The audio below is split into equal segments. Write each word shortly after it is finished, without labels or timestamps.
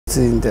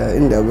Thinta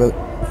indaba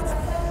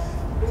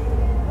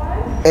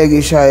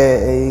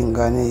ekishaye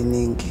ingane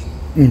eziningi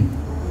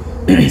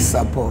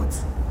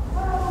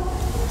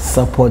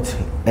support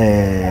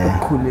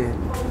ekukhuleni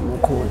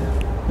ukukhula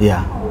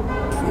yeah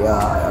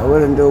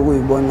awele into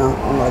okuyibona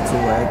ungathi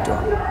wedwa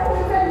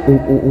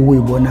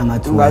ukuyibona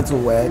ngathi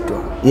wedwa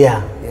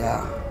yeah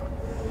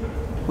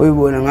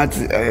uyibona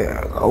ngathi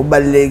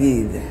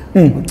awubalekile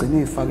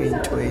ugcina ifake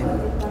intweni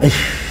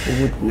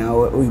ukuthi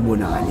nawe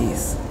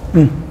uyibonakalise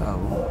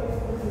yabo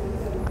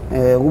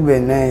kube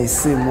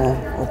nesimo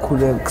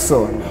okhule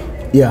kusona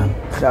yeah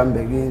mhlambe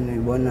kini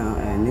ibona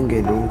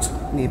ningelutho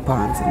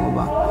niphansi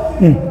ngoba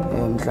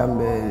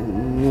mhlambe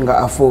ninga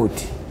afford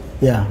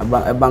yeah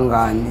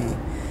abangani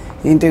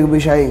into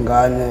ekubishaya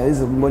ingane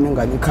izokubona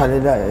ingane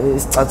ikhalela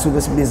isicathulo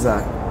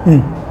esibizayo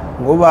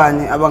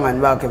ngobani abangani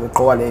bakhe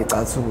beqoka le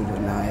icathulo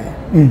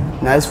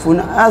naye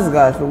sifuna azi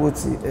kahle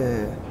ukuthi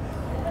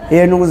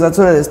yena ukuze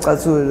athole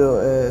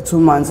lesicathulo 2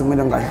 months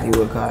kumele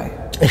ngadliwe ekhaya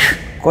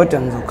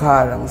kodwa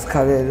ngizokhala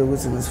ngisikhalele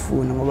ukuthi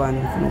ngisifuna ngoba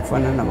ngifuna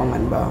ukufana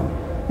nabangani bami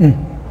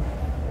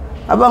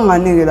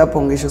abangani-ke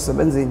lapho ngisho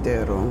sebenza into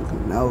wrong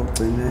nawe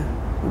ugcine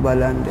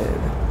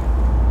ubalandela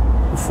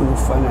ufuna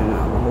ukufana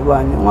nabo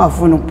ngobani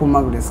ungafuni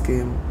ukuphuma kule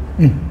scheme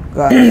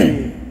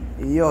kanti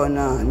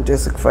iyona into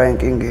esikufaka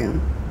enkingeni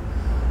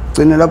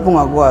ugcine lapho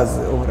ungakwazi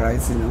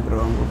right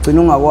no-wrong ugcine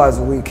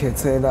ungakwazi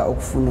ukuyikhethela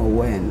okufuna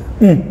uwena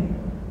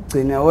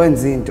ugcine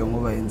wenza into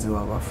ngoba yenziwa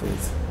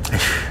bafethu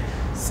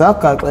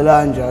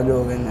sagaxela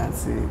njalo-ke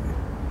nathi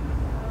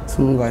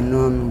umngani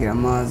wami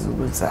ngiyamazi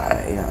ukuthi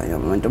hayi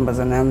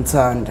amantombazane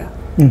ayamthanda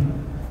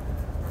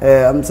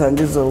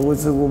amthanda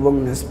izokuthi kuba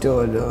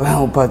kunesitolo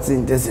uphathe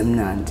into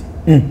ezimnandi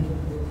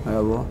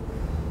yabo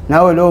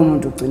nawe lowo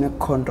muntu ugcine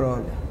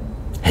ukucontrol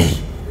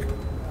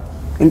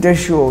into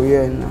eshiwo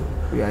uyena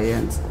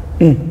uyayenza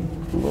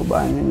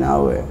ngobani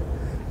nawe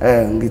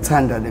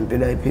ngithanda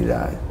lempilo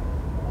ayiphilayo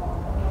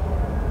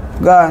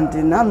kanti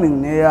nami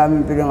ngineyami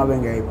impilo ngabe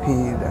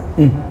ngiyayiphila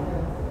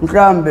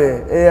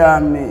mhlambe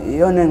eyami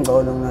iyona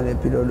engcono kunale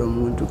philo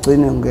lomuntu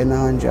ugcine ungena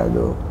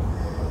kanjalo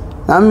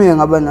nami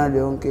ngaba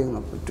naleyo nkinga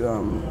bhuti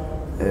wami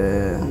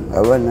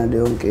ngaba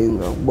naleyo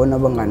nkinga ukubona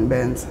abangani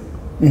benza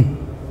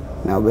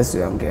nawe bese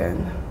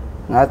uyangena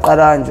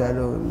ngaqala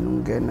kanjalo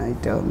ngingena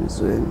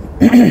idakamizweni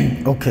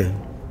okay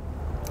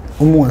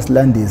uma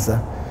ungasilandisa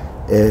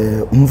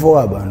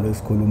umfowabo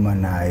lesikhuluma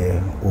naye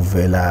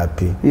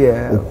uvelaphi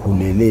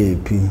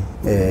ukhulelephi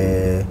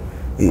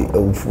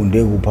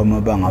ufunde kuphi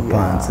amabanga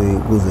phansi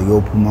kuze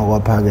kuyophuma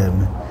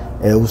kwaphakeme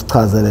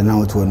usichazele na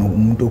ukuthi wena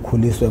umuntu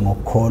okhuliswe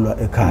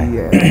ngokukholwa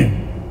ekhaya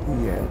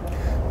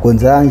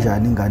kwenza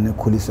kanjani ingane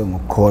ekhuliswe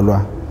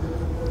ngokukholwa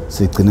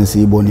sigcine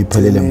siyibona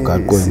iphelele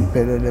emgaqweni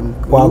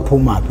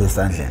kwaphuma phi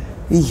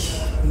esandleni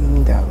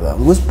indaba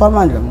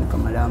ngusiphamandla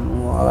ngigama lami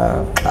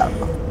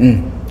ngowaxaba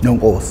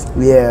nonkosi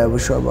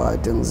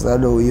bushwabade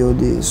ngizalo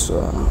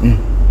uyoliswa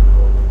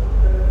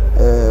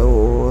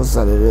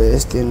uzalelwe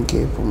Eastern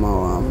Cape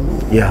uma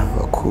wami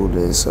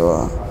wakhule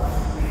so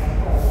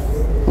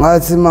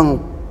ngathi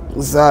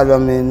mangizalwa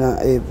mina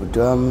bhuti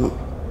wami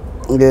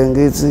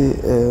ngithi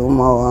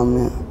uma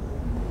wami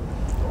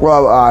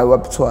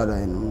wabuthwala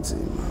yena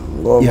umzima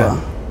ngoba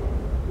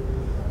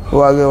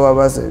wake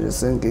wabasele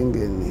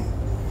senkingeni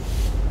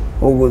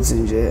ukuthi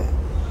nje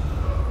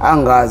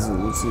angazi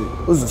ukuthi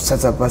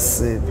uzosithatha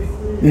pasiphi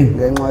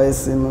ngenxa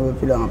yesimo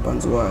bephila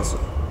ngaphansi kwaso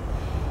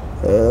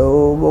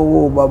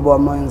ubaba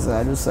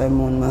wamanzalo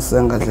uSimon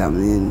Masenga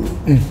Dlamini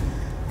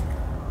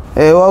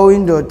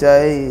wawuyindoda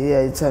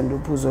eyayithanda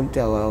uphuzo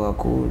oludakwa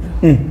kakhulu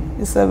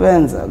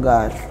isebenza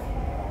kahle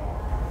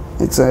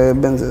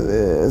isebenza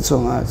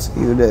ethongathi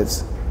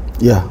yulet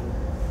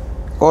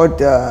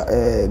kodwa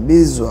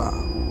bizwa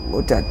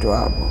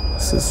udadewabo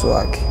sisi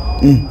wakhe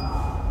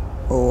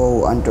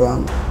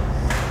Antwami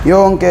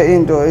yonke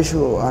into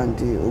esho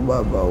anti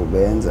ubaba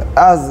ubenza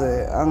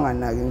aze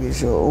anganaki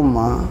ngisho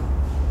uma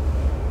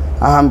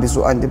ahambisa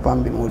uanti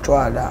phambili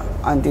ngotshwala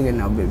anti ke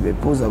nabo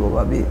bephuza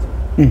bobabili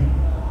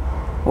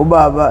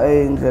ubaba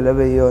indlela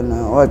beyiyona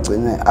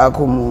wagcina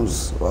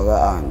akhumuzi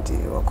waka-anti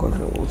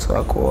wakhohlwa ukuthi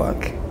wakho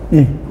wakhe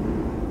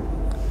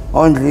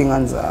ondla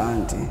ingane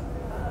za-anti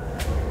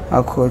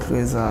akhohlwe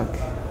ezakhe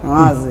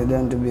ngazi le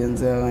nto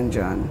beyenzeka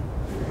kanjani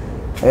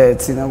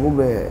thina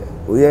kube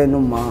uyena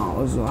uma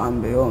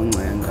ozohamba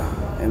yoncenga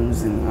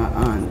emzini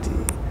ka-anti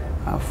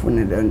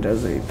afune le nto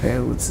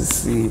azoyipheka ukuthi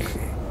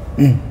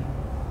sidle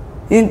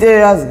into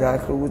eyazi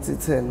kahle ukuthi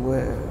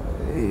ithengwe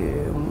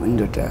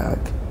indoda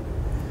yakhe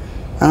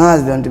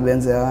angazi le nto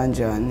benzeka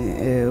kanjani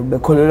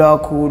bekholelwa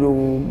kakhulu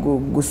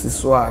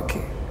kusisi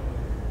wakhe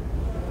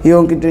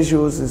yonke into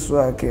eshiwo usisi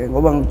wakhe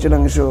ngoba ngikutshela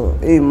ngisho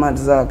iy'mali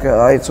zakhe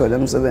ayithola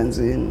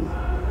emsebenzini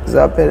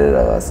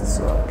zaphelela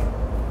kasisi wakhe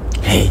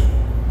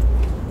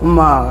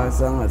uma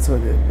azangathole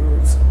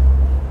lutho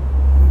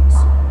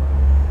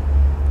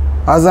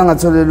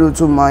azangathole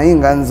lutho uma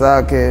ingane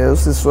zakhe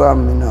usisi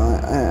wami mina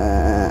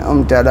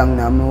omdala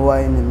nginami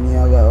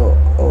wayeneminyaka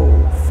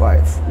 5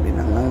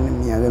 mina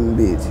ngineminyaka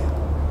 2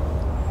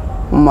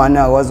 uma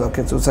nakwazi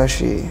wakhetha ukuthi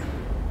ashiye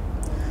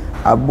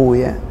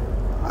abuye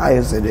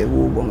ayezele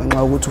kubo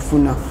ngenxa ukuthi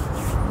ufuna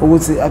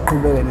ukuthi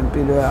aqhubeke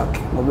nempilo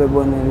yakhe ngoba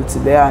ebonile ukuthi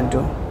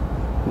leyanto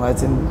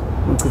ngathi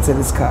ngichithela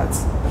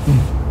isikhathi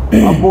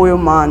abuye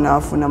umana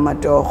afuna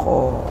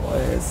amatoho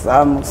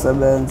zama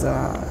ukusebenza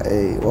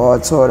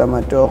wathola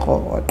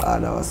amatoho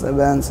waqala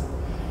wasebenza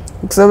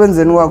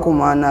ukusebenzeni kwakhe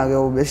umana ke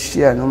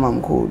ubeshiya noma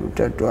mkhulu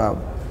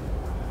udadewabo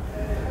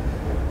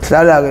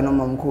hlala ke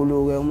noma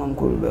mkhulu ke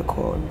umamkhulu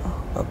bekhona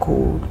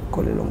kakhulu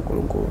kolelo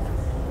uNkulunkulu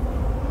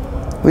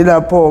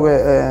wilapho ke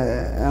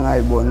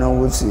engayibona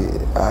ukuthi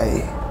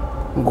hayi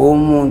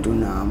ngomuntu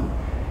nami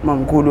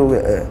mamkhulu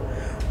ke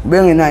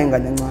bengenayo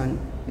ingane encane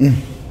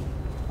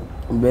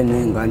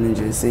benengane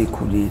nje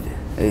seyikhulile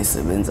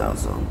eyisebenza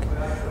zonke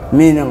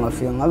mina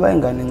ngafika ngaba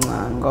ingane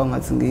encane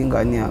ngathi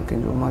ngiyingane yakhe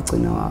nje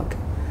umagcina wakhe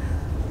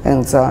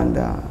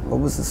engithanda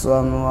ngoba usisi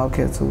wami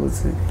wakhetha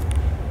ukuthi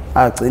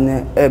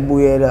agcine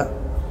ebuyela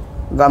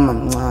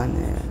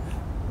kamamncane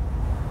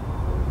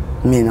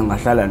mina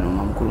ngahlala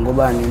nomamkhulu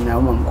ngoba nina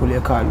umamkhulu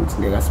ekhaya ukuthi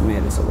ngeke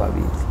asimele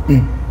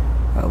sobabili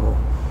yabo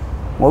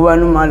ngoba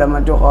noma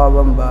lamatoho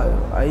abambayo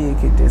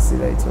ayikho into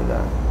esila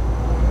itholayo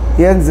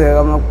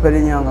yenzeka makuphela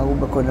inyanga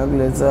kube khona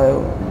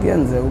kulethayo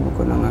kuyenzeka kube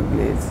khona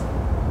ngakulethi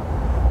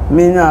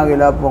mina ke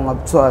lapho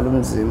ngabuthwala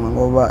umzima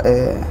ngoba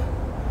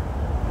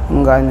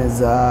ingane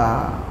za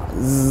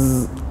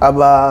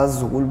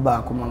abazukulu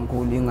bakho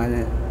mamkhulu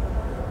ingane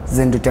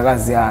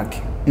zendodakazi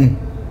yakhe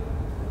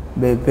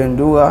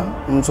bephenduka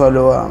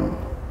umthwalo wami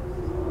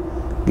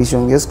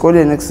ngisho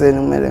ngesikoleni ekseni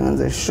kumele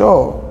ngenze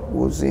sure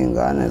ukuthi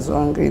ingane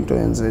zonke into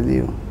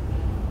yenzeliwe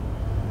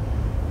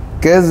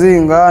gezi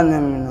ingane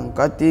mina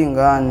ngikade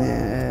ingane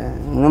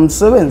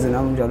nginomsebenzi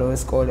nami njalo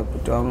wesikole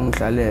kodwa wami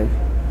ngidlalele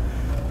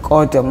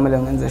kodwa kumele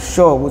ngenze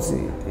sure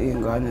ukuthi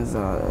ingane za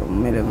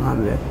kumele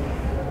ngihambe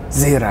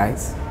zi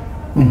right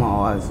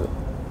uma wazi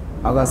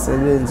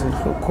akasebenzi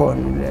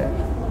uhlokhona le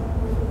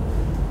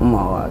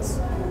uma wazi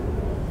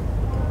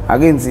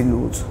akenzi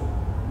lutho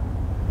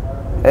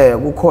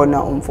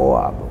kukhona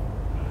umfowabo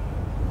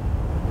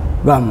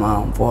bama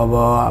umfowabo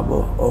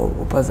wabo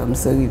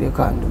uphazamisekile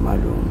ekhanda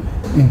malume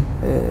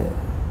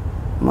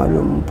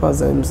malume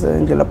uphazamisekile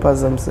indlela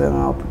phazamiseke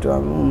ngapho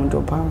wami umuntu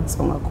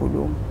ophansi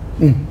ongakhuluma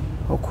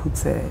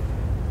okhuthele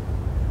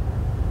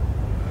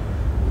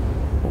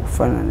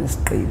ufana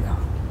nesiqila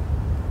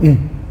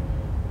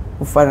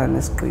ufana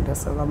nesiqila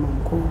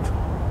sakamamkhulu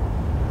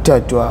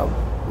dadewabo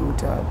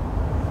umdala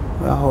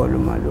uyahola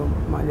umalume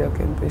imali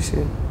yakhe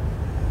empesheni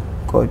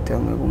kodwa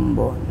ngeke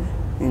umbone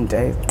into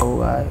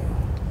ayigqokayo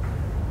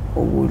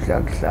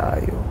ukudla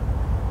kudlayo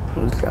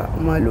udla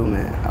umalume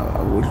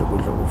akudla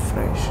ukudla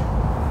okufresh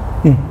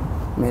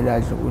kumele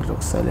adle ukudla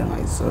okusale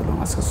ngayizolo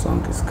ngaso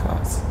sonke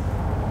isikhathi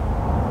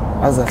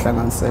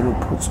azahlanganisela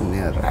uphuthu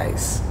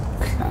ne-rice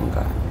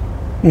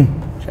kuhlangane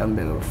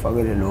mhlambe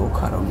ufakele lo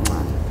khara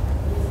omncane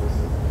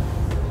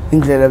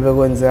indlela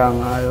bekwenzeka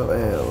ngayo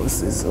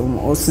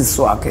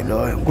usisi wakhe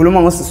loyo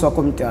ngikhuluma ngosisi wakhe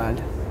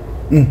omdala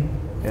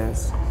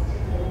yes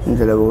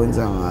indlela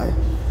bekwenza ngayo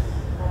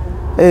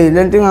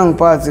lento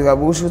ingangiphathi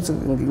kabi usho ukuthi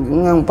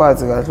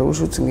ngingangiphathi kahle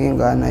usho ukuthi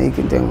ngingana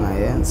ayikho into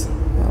engayenza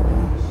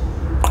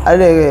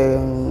qaleke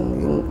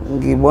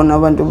ngibona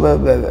abantu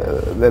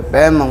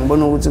bebhema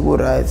ngibona ukuthi ku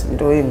right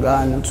into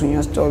yingane uthunya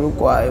isitolo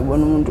ugwaye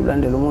ubona umuntu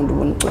ulandela umuntu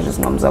ubona ucisha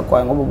isinqamu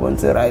sagwaye ngoba ubona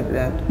se right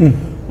lento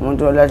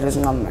umuntu olahle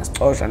isinqamu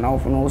nesixosha nawe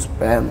ufuna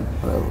ukusibhema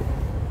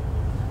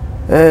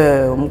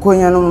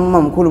umkhonyana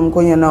umamkhulu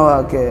umkhonyana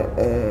wakhe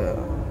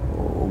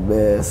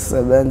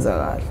ubesebenza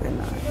kahle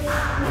naye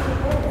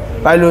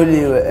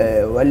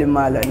kaloliwe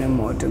walimala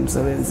nemoto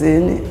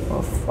emsebenzini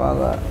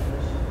wafaka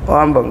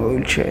wahamba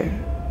nge-wheelchair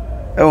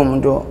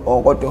umuntu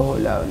okodwa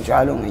oholayo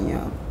njalo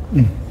ngenyanga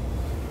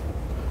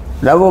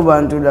labo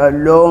bantu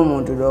lo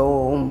muntu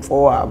lo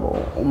umfowabo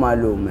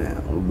umalume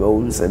ube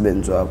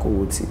umsebenzi wakhe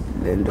ukuthi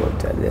le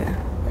ndoda le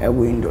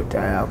ekuyindoda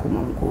yakho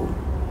mamkhulu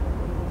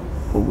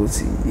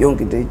ukuthi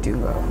yonke into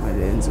ayidingayo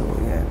ngalenzo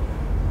yena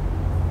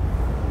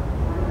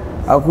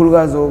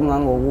akhulukazi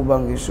okungangokuba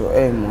ngisho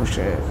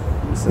emoshe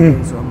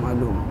umsebenzi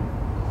wamalume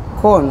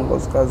khona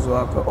unkosikazi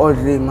wakhe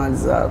odla imali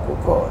zakhe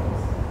khona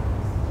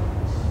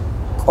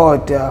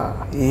kodwa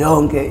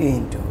yonke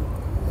into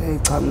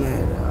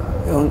echamela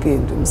yonke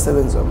into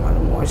umsebenzi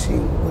wamalume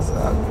washing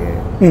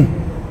zakhe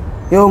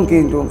yonke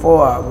into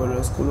umfowabo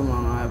lo sikhuluma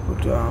ngayo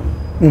bhuti wami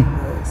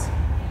yes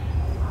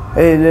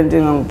lento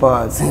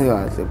engangiphathi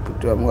kahle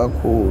bhuti wami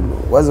kakhulu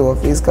kwaze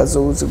kwafika isikhathi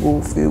sokuthi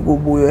kufike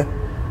kubuye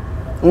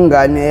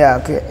ingane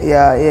yakhe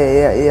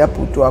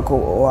yabhuti wakhe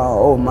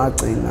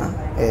omagcina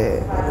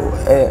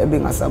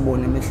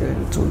ebingasaboni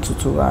emehlweni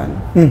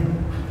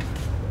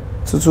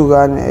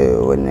Thuthukane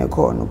wena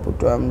khona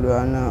ubhuti wami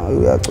lwana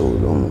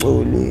uyacula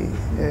umculi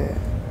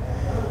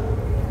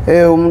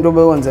umuntu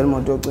obekwenzela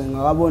imoto yocinga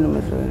akabona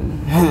emehlweni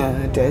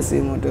edayisa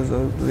imoto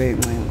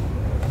zozincingo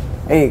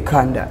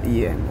eyikhanda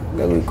yena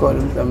ngeke uyikhole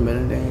mhlawumbe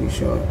lento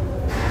engishoyo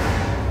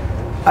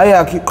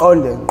ayakhe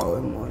iqonde ngqo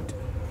imoto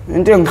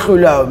into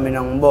engihlulayo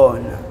mina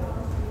ngibona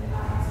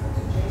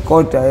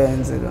kodwa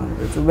yenze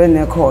lonto ube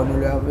nekhono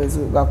luyabethu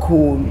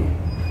kakhulu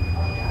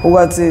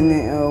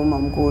ukwathini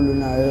umamkhulu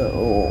naye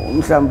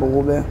mhlawumbe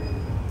kube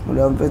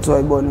lo mfethu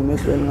wayibona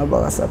emehlweni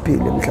ngaba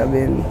kasaphile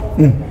emhlabeni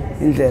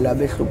indlela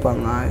abehlupha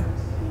ngayo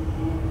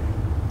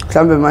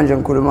mhlawumbe manje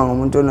ngikhuluma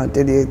ngomuntu ona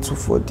 38 to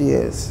 40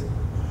 years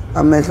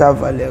amehla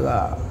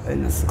avaleka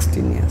ena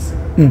 16 years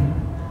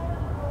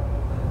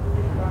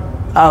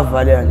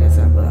avaleka nje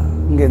saba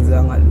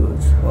ngenzanga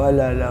lutho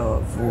walala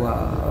wavuka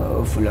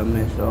uvula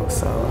amehlo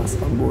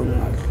akusabona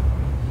kahle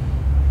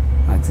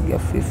athi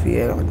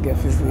kuyafifiyela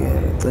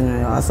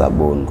gcina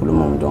asaboni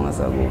khuluma umuntu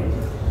ongasaboni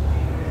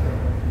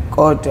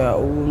kodwa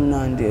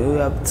umnandi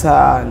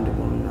uyabuthanda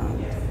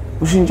umnandi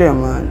ushintshe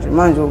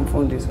manje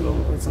umfundisi lo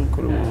mfundisi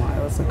ngikhuluma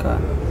ngayo wasekhaya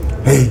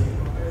hey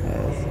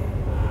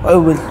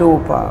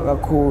wayebehlupha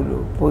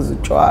kakhulu phuza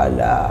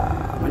utshwala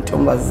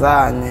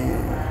amantombazane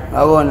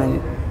yabona nje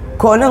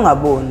khona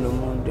engaboni lo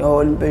muntu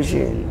ahola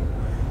impesheni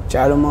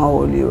njalo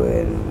maholi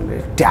wena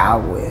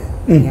dakwe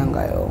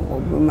inyanga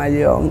yonke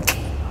imali yonke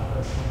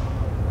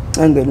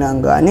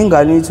engenangani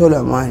ingane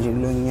uyithola manje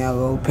lo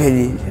nyaka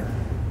uphelile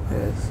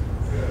yes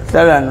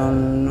hlala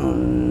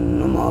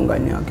noma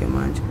ngane yakhe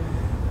manje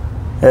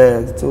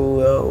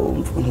kuthiwa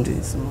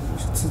umfundisi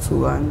manje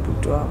thuthukani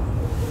butwa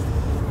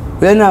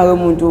wena ke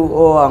umuntu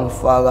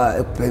owangifaka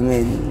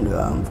ekubhemeni lo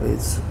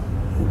mfethu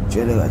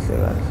utshele kahle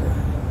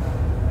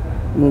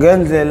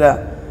ngendlela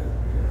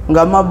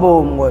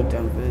ngamabomu kodwa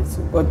mfethu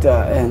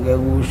kodwa ngeke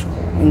kusho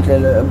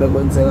indlela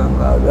ebekwenzeka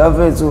ngayo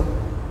yafethu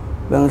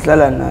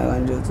bengihlala naye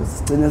kanje ukuthi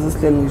sigcine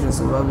sesihleli ngisho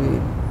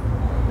sobabili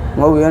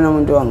ngoba uyena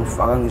umuntu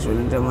owangifaka ngisho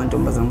lento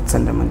amantombazane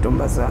ngithanda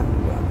amantombazane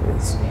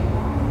mfethu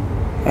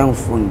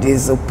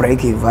engifundisa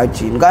ukubreak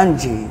ivirgin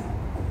kanje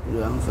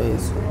lo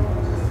mfethu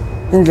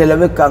indlela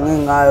begange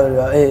ngayo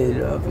lo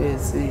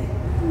mfethu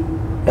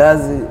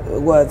yazi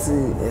kwathi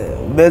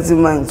bethi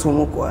manje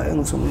ngithuma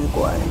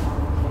ugwayi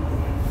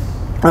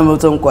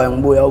Amutse ugwayi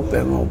ngibuya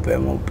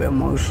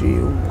ubhema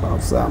ushiya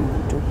ukawusama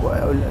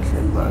ugwayi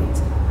ulahle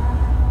phansi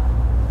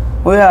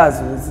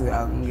uyazi ukuthi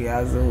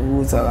angiyazi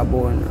ukuthi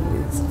akabona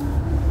ukuthi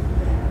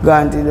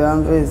kanti lo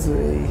mfethu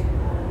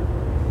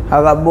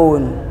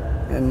akaboni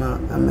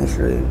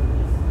amehlweni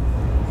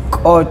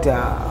kodwa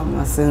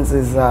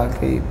ama-senses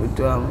akhe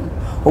ibhuti wami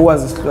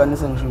ukwazi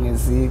isihlukanisa ngisho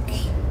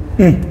ngezigi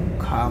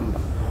kuhamba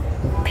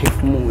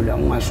ukuphefumula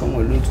ungasho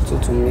ngolutho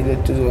uthi umile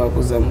eduze kwakho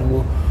uzama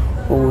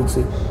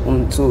ukuthi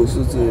umthusi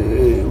uthi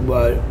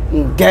ubala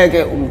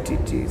ngeke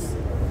umdidise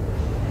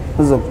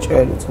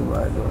uzokutshela ukuthi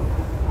ubalo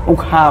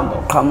ukuhamba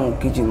uqhamuka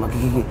ugijima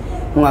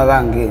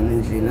ungakangeni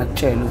endlini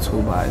akutshela ukuthi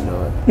ubalo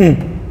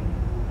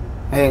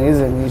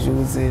ngize ngisho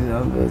ukuthi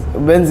lo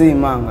benza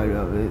imanga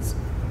lo bethu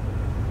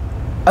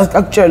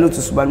akutshela ukuthi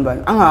usibani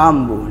bani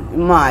angahamboni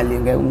imali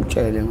ngeke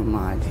umtshele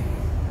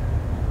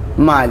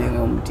imali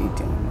ngeke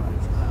umdide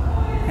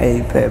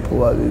ngemali phepha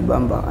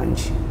wabibamba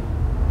kanje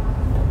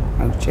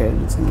akutshela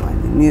ukuthi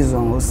imali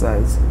nizwa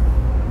ngosize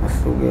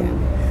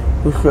ahlukene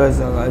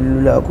uhlweza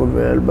kalula kakhulu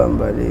vela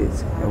libamba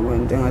lethu yabona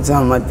into engathi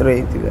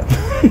ama-trade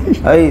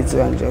la ayithi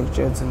kanje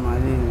akutshela ukuthi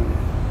imali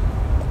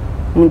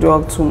umuntu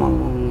wakuthuma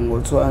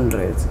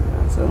ngo-200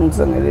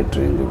 ngithengele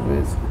drink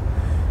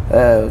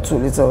bethu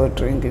 2 litha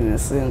we-drink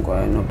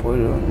nesinkwa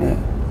nopoloni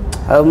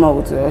hayi uma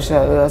ukuthi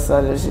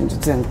uyasala shintsha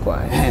uthenge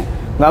kwaye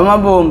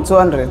ngamabomu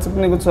 200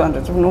 ukunika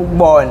u-200 ufuna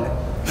ukubona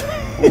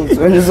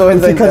ukuthi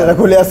uzokwenza ikhanda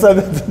lakho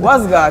liyasebenza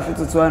wazi kahle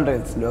ukuthi 200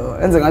 lo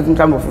enze ngathi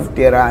mhlawumbe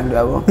 50 rand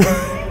yabo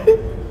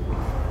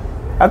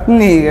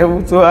akunike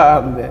ukuthi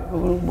uhambe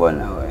ufuna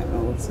ukubona wena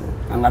ukuthi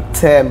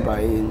angakuthemba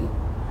yini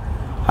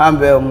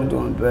hambe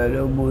umuntu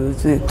ngempela ubuye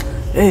uthi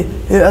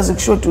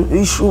azikushoda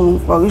ishumi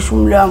ngifaka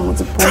ishumi lami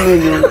ukuthi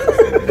kuphumele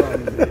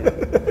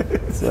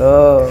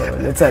so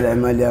letha la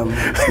imali yami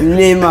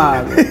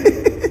lima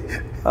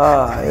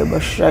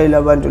bashayela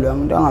abantu lo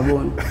muntu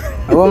angaboni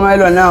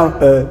abomayelwa nawo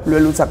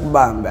lolu uthi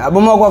akubambe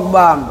aboma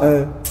kwakubamba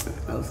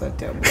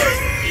awusathemba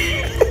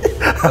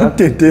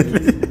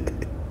awudedeli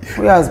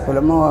uyazi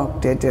phela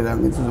mawakudedela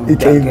ngithi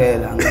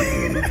uzomdakela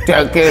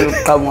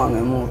uqhamuka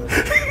ngemuva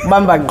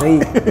bamba ngqi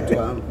mntu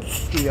wami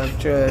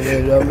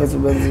ngiyakutshela bese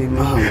benza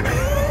imanga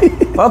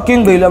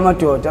wakingqile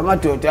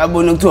amadoda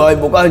yabona ukuthi hayi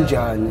bo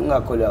kanjani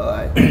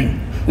ngingakholakala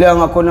le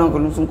ngakhona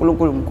ukuthi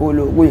uNkulunkulu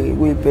mkhulu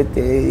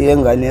kuyibhede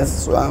yengane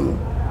yasiswami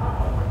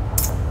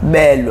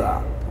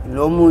belwa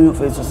lo munye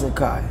ufethu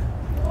osekhaya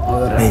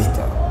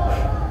oresta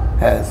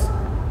yes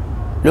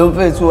lo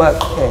mfethu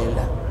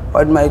waqhela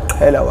wathi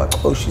mayiqhela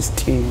waxosha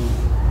isithini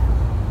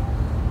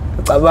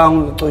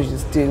ngicabanga ukuxosha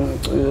isithini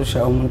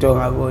uyoshaya umuntu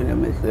ongaboni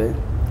emehlweni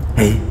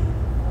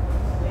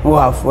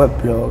uhafu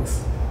we-blocks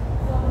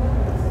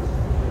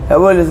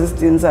yabo lesi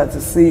sithini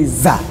sathi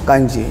siza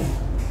kanje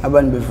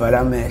abantu bevala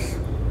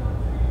amehlo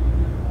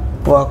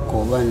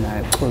wagoba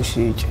naye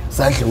xosha itshe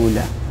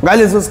sadlula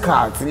ngaleso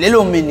sikhathi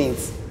lelo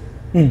minute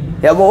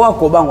yabo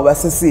wagoba ngoba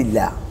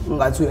sesidla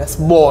ngathi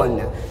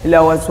uyasibona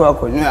ila wathi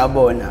wakho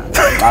uyabona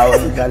xa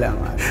udlala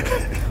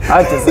ngayo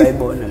ade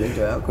sayibona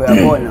lento yakho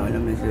uyabona wena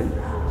emehlweni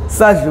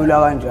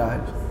sadlula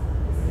kanjalo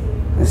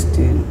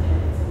isithini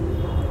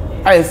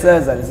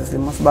ayiseza lesi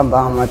simo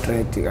sibamba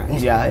ngama-dread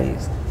kanje hayi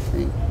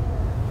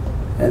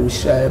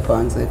emshaya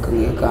phansi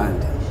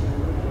ekhangekanda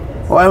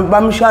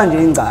bamshaya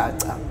nje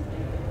ingcaca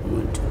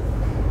umuntu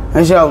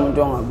eshaya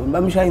umuntu ongabe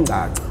bamshaya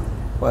ingcaca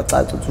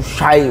wacaca ukuthi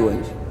ushayiwe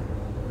nje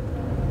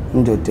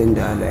indoda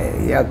endala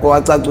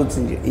yakwacaca ukuthi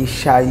nje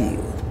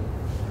ishayiwe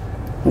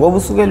ngoba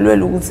usuke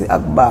lwela ukuthi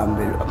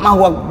akubambe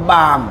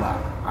makwakubamba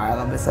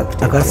akabe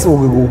sakuthethe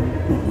akasuki ku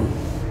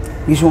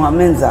ngisho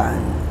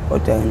ngamenzani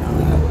kodwa yena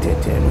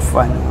ngiyakuthethe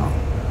ufana ngawo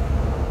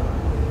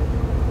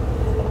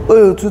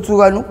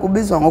uyuthuthuka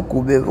ukubizwa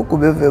ngogubeve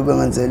ugubeve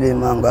bengenzele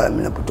imanga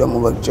mina bhuti wami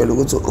bakutshela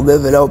ukuthi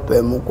ubevela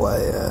ubhema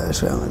ugwaya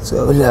shaya ngathi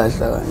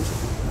uyalahla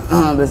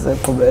kanje bese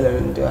aqhubela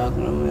lento yakhe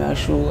noma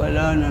uyashuka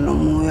lana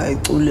noma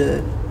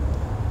uyayiculela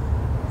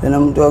yena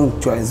umuntu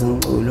wangijwayeza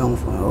umculo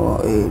ngifuna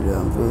lo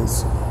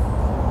mfethu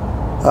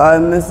hayi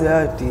mase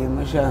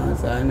yadima shaya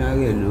ngathi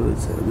anake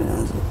lutho mina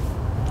ngizo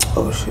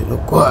oshela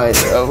ugwaya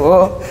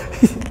yabo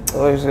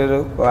oshela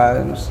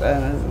ugwaya ngishaya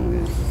ngathi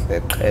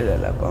ngiseqhela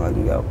lapha ngathi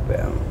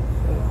ngiyabhema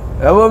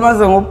yabo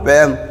mase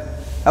ngubhema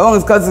yabo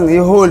ngesikhathi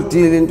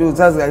ngiyiholdile into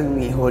uthazi kahle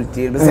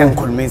ngiyiholdile bese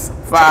ngikhulumisa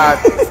fuck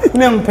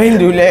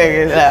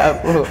nengiphenduleke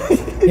lapho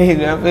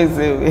lapho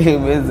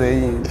benze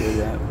into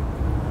lapho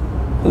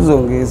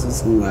uzongisa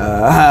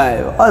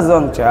singayo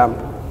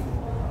azongijampa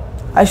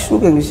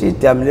ashuke ngisho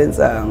idami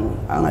lensango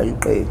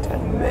angaliqeda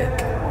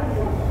libeke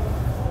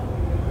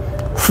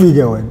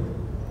Kufike wena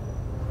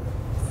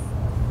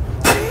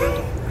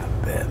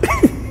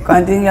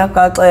kanti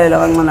ngiyagaxela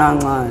kancane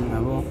kancane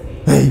yabo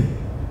hey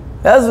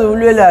yazi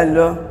ulwelani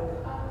lo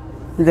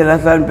indlela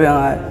hlaniphe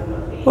ngayo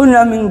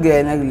unami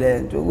ngingena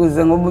kulento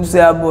ukuze ngoba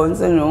usiyabona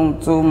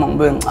senongithuma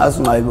ngibe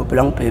ngicasa ngayibo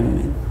phela ngibhemi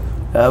mina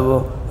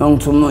yabo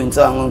ngithuma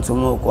insango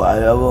ngithuma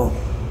ugwayo yabo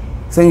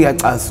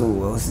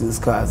sengiyacasuka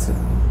usisikhathi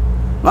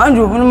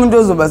manje ufuna umuntu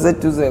ozoba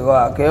seduze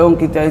kwakhe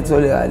yonke into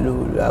ayithole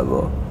kalula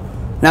yabo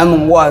nami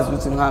ngikwazi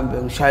ukuthi ngihambe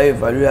ngishaye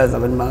ivalo uyazi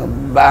abantu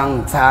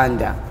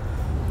bangithanda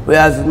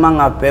uyazi ukuthi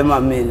mangabhema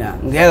mina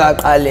ngeke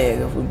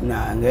aqaleke futhi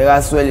naye ngeke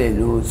aswele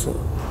lutho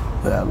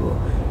yabo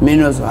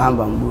mina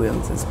ozohamba ngibuye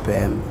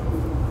ngisesibhema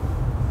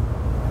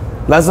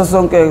ngaso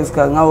sonke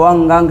isikhathi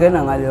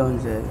ngangena ngaleyo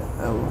ndlela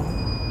yabo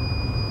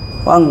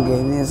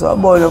wangenisa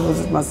wabona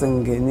futhi mase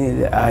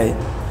ngingenile hayi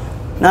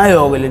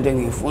nayo-ke lento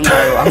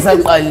engiyifunayo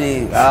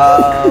angisaqaleki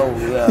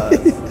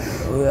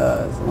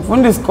uyazi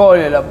ngifunda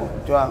isikole lapho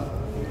bhuti wami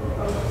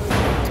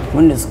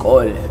ngifunda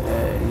isikole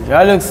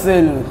njalo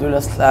ekuseni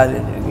ngidlula sihlale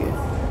nje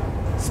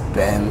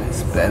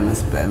sibheme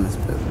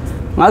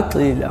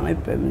ngagxila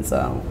ngayibhema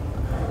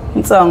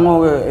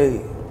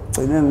insango-ke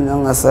gcine mina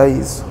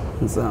ngingasayizwa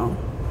insango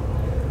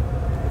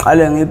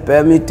qale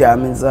ngibhema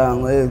idami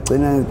insango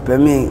gcine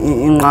ngibhema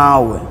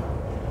inqawe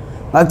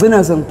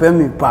ngagcina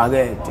sengibhema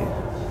ibhakede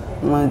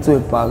ngathi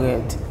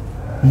ibhakede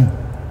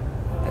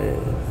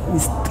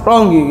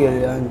strong-ke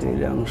leya nto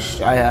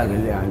yangishaya-ke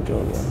leya nto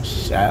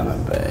yangishaya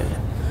ngempela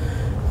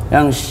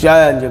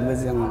yangishaya nje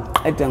bese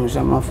ngiqeda ngisho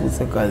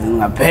amafutha egazini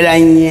ngaphela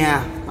nya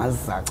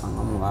ngazizaca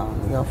ngamngaka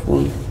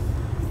ngiyafunda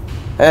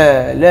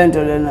le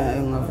nto lena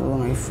engafuna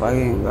ngayifaka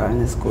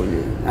ingane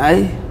esikoleni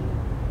hayi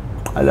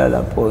qala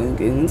lapho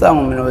inkinga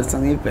insango mina bese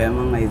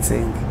ngiyibhema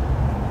ngayithengi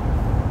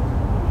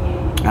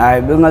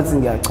hayi bengathi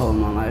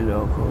ngiyachoma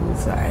ngalokho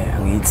ukuthi hayi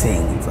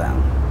angiyithengi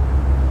insango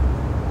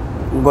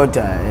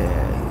kodwa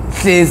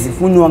hlezi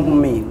ifunwa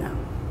kumina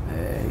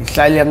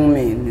ihlale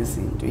kumina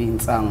izinto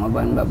insango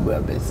abantu babuya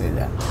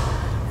bezela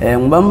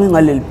ngibami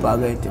ngaleli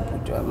bhakede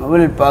bhuti wami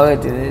ngabona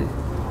ibhakede leli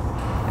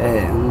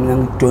mina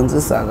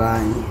ngidonsisa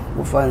kanye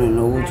kufana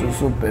nokuthi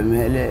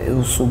usubhemele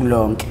usuku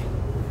lonke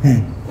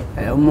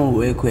uma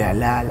uwekho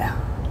uyalala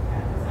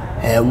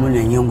uma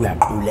unenyongo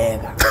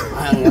uyaqhuleka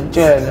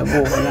ngiyakutshela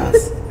buka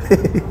nasi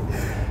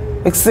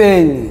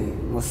ekuseni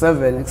ngo-7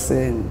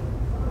 ekuseni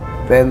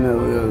bheme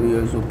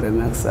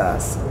uyozubheme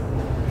kusasa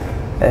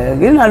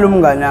nginalo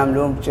umngane wami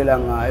lo ngitshela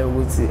ngayo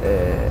ukuthi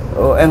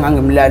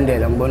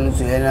engangimlandela ngibona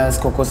ukuthi yena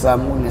isikhokho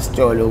sami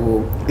kunesitolo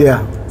kubo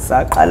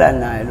saqala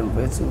naye lo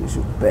mfethu ngisho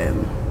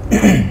ukubhema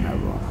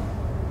yabo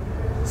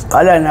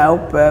siqala naye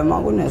ukubhema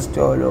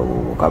kunesitolo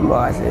kubo kuhamba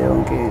kahle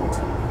yonke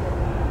into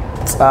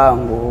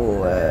sango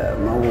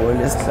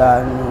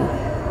makuLesihlanu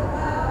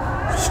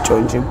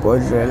sitshontshe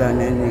ibhodlela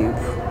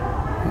neniphu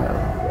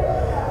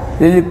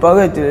leli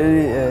bhakede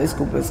leli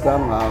isigubhu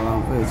esikangaka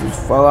mfethu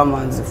ufaka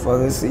amanzi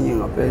ufake esinye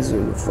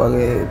ngaphezulu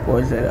ufake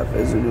ibhodlela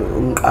phezulu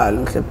umqala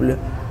ngihlephule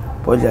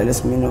ibhodlela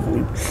lesimini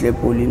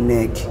ngihlephule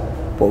ineki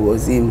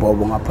bhoboza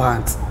imbobo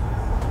ngaphansi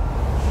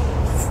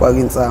ufake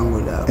insango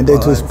la into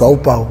ethu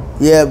sibhawubhawu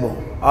yebo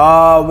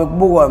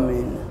bekubukwa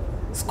mina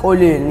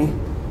esikoleni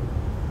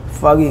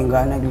ufake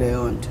ingane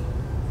kuleyo nto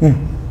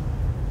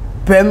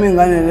bhema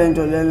ingane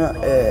lento lena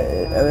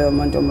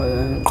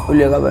amantombazane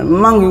uqhuleka abantu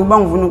mangikuba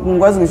ngifuna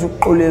ngikwazi ngisho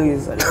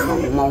ukuqhulekisa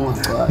uma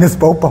ungacala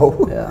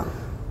nesibhawubhawu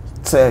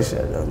thesha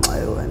lo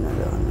Ngayo wena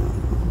lona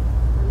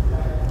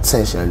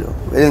thesha lo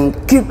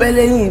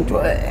ngikhiphele into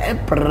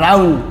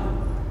ebrown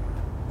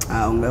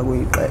ungeke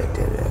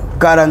uyiqede le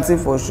guarantee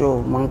for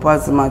sure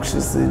mangiphathi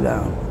makushisila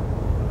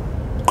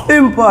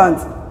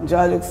imphansi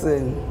njalo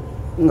ekuseni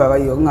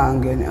ngingakayiyo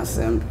ngangeni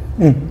asembe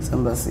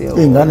sihamba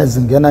siya ingane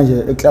zingena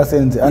nje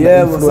eklasini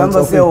yebo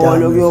sihamba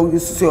siyaholo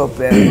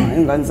siyobhema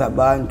ingane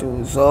zabantu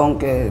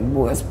zonke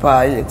buka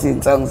siphaye lethi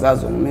insanga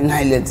zazo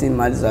mina ilethi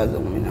imali zazo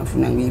mina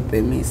ufuna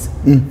ngiyibhemise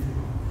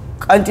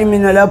kanti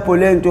mina lapho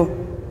lento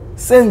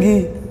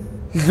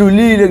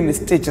sengidlulile kule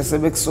stage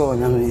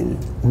asebekusona mina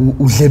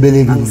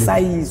uhlebelekile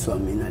angisayizwa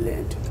mina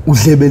lento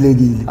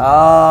uhlebelekile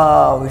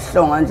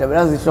uhlonga ndlebe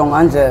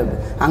lazihlonga ndlebe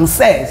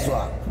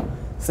angisezwa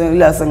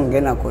sengila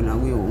sengena khona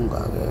kuyunga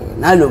ke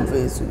nalo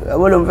mfethu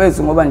yabo lo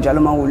mfethu ngoba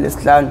njalo mangule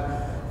lesihlanu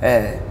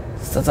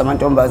sithatha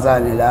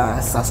amantombazane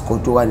la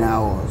sasigoduka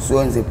nawo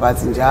siyenza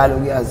iphathi njalo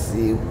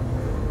kuyaziwa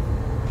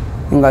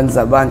ingane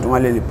zabantu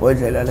ngaleli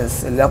bhodlela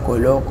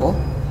leselakoloko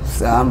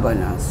sihamba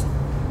nazo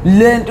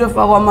lento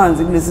efaka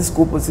amanzi kulesi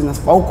sigubhu sina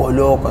sifaka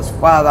ugoloko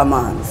sifaka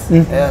amanzi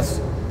yes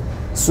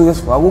suke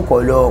sifaka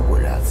ugoloko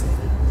la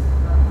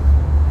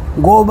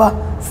ngoba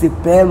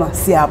sibhema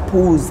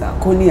siyaphuza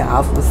khona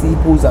ihafu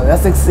siyiphuza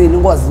yasekuseni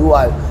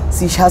kwaziwayo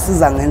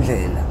sishasiza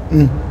ngendlela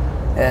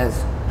yes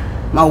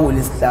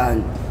mawule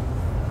sihlanu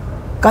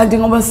kanti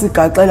ngoba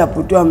sigaxela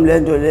bhuti wami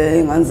lento le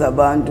ingane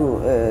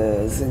zabantu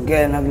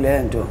zingena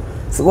kulento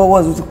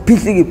sikwazi ukuthi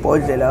kuphihlika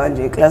ibhodlela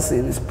kanje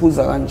eklasini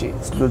siphuza kanje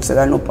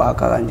sidlulisela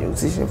nobhaka kanje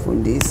uthisha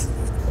efundisa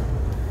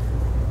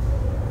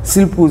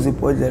siliphuza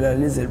ibhodlela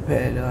lize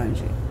liphele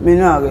kanje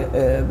mina ke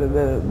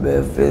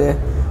befike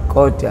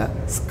kodwa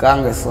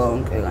sigange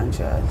sonke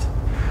kanjalo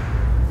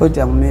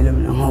kodwa kumele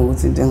mina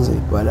ngokuthi into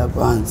engizoyibhala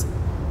phansi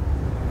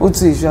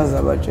uthisha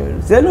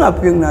zabatshela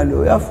seningaphi kunalo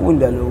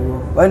uyafunda lokho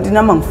kanti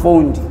nama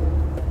ngifondi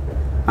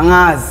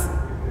angazi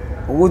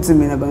ukuthi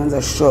mina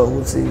bengenza sure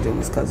ukuthi into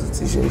ngesikhathi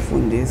uthisha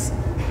ifundisa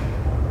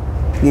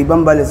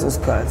ngibamba leso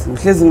sikhathi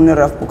ngihlezi ngine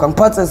rough book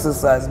angiphatha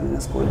exercise mina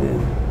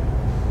esikoleni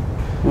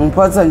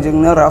ngiphatha nje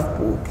ngine rough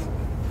book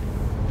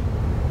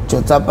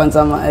jotha phansi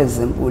ama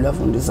example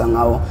afundisa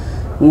ngawo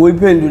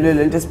nguyiphendule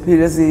lento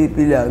esiphile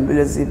esiphilayo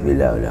impilo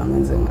esiphilayo la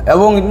ngenze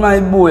yabo ngithi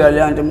mayibuya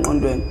le nto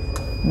emqondweni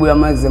buya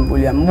ama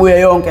example yami buya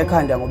yonke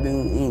ekhanda ngoba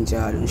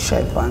injalo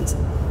ngishaye phansi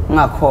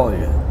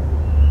ngakholwa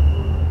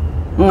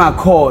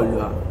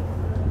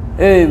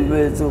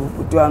mfethu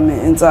bhuti wami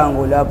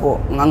insango lapho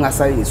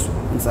ngangasayizwa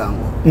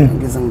insango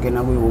ngize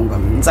ngena kuyunga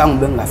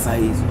insango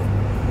bengasayizwa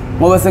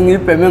ngoba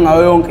sengiyibheme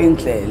ngayo yonke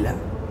indlela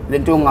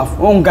lento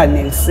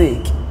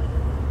unganeliseki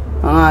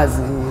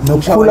angazi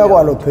nokukhula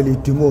kwalo phela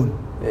idimoni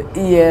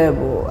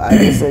yebo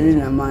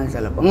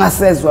ayiselinamandla lapho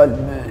ngasezwa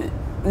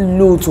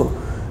lutho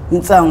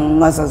insango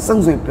ngasazi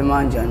sengizoyibhema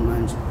kanjani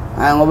manje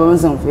hayi ngoba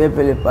mase ngifike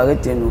phela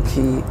ebhakedeni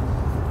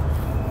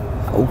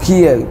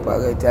ukhiye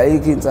ibhakede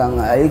ayikho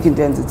insanga ayikho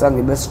into enza insanga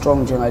ibe strong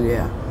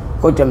njengaleya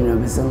kodwa mina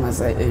bese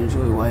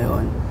ngasa-enjoy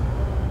kwayona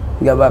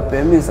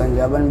ngiyababhemisa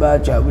nje abantu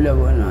bayajabula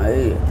bona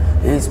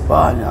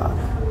isibhala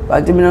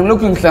but mina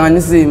ngilokhu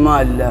ngihlanganisa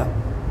iy'mali la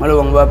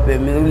ngaloba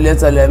ngibabhemisa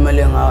kuletha la imali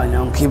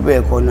engaka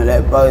ngikhiphe khona la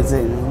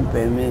ebhaketheni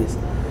ngibhemisa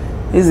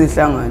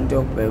izihlangano into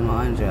yokubhema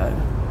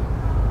kanjalo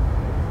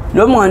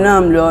lo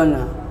mnganami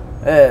lona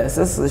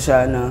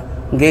sesishana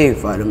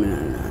ngey'valo mina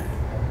naye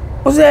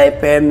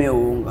useyayibheme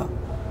unga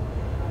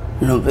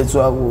nomfethu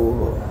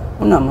wakubo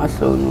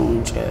unamahloni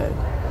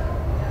ungitshela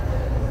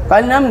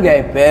kanti nami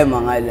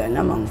ngiyayibhema ngala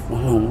nami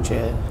angifuna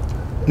ungitshela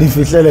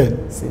nifihlelene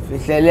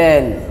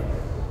sifihlelene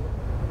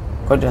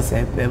kodwa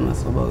siyayibhema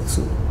soba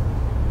uthu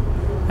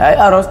hayi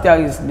arost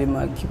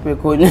yakisilima khiphe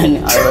khonani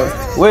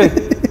arost we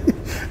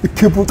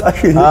ikhipha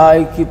ucashile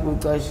hayi khipha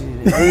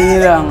ucashile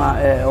ilanga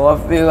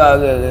wafika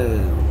ke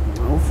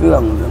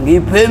ufika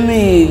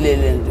ngiyiphemile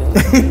lento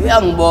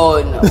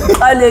uyangibona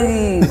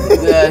uqalekile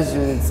kuyasho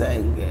ukuthi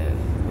ayingeke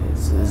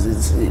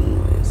zithini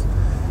wes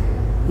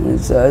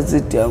ngisathi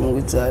dama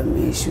ukuthi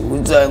amisho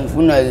ukuthi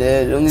ngifuna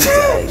lelo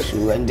ngizayisho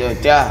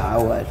kanti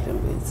hawahle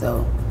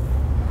mfethu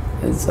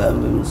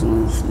esambe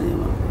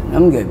msungislima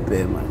nami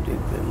ngiyibhema nje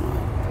ibhema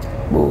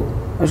bo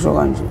asho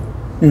kanje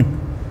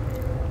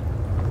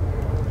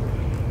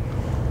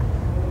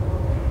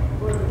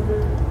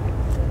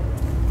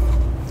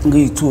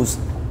ngiyithusa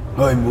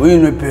hayi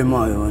boyini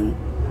ebhemayo yona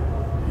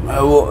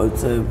yabo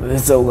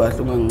ethe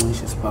ukahle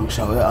ungangicisha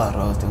isibhangishawe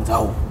arrest ngithi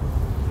hawu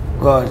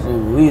kahle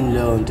yini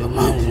leyo nto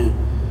manje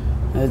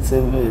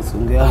ethe bethu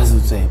ngiyazi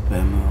ukuthi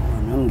ayibhema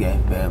nami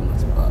ngiyayibhema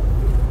sibaba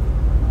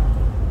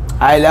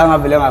hayi la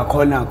ngavele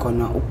ngakhona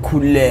khona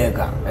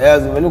ukukhululeka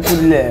yazi vele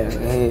ukukhululeka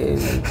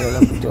ngicela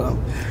futhi wami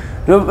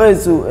lo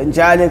mfethu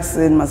njalo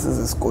ekuseni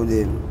masize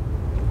esikoleni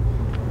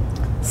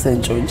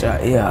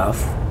sentshontsha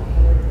ihafu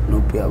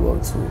nophi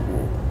about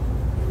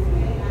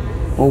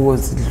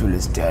ukuthi dlule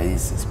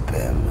isidayisi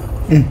sibhema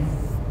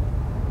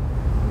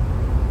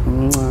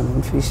umncane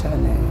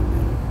umfishane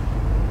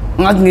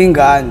ngathi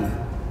ngingane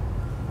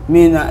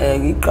mina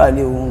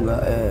ngiqale unga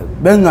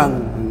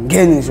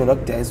bengangeni ngisho la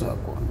kudayiswa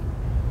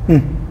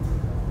khona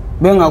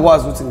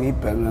bengakwazi ukuthi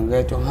ngiyibheme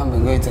ngedwa ngihambe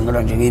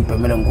ngiyithengela nje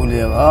ngiyibhemela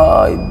ngikhuleka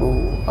hayi bo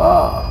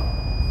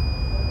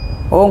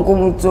wonke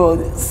umuntu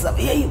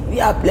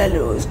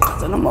uyablalo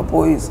isiqhatha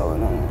namaphoyisa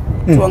wena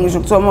kuthiwa ngisho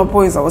kuthiwa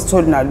amaphoyisa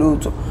wasitholi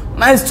nalutho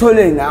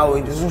mayisithole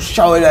nawe nje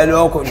ushawela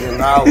lokho nje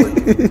ngawe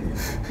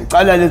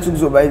Qala lethu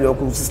kuzoba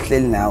yilokho ukuthi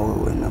sihleli nawe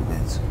wena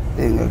mfethu.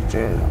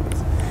 Engakutshela.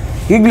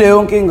 Ngikule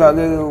yonke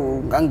ingake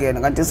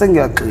ngangena kanti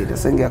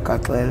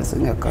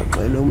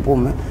sengiyagaxela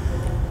umpume.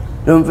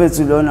 Lo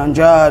mfethu lona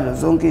njalo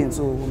zonke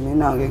izinsuku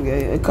mina ke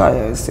ngiye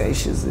ekhaya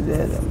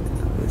siyayishizilela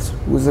mina mfethu.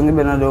 Ukuze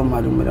ngibe naleyo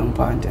mali kumele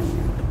ngiphande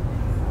mina.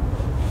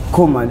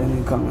 Khoma le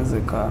ngikhangaza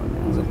ekhaya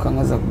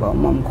ngizokhangaza kuba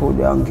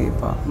umamkhulu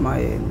yangipha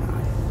mayena.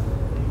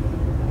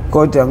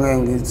 Kodwa ngeke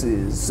ngithi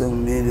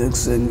sengimile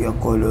ekuseni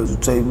ngiyagoloza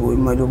uthi ayibuye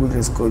imali yokudla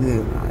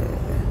esikoleni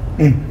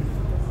hayi.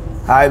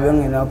 Hayi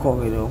benginakho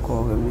ke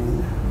lokho ke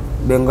mina.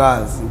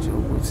 Bengazi nje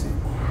ukuthi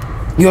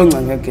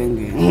ngiyoncenga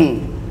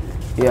egengeni.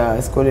 Ya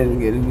esikoleni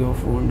ngeke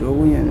ngiyofunda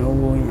okunye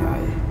nokunye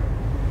hayi.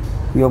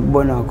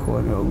 Ngiyokubona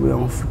khona ubuya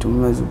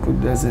ngifudumeza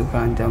ukuthi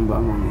lasekhaya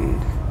ntambama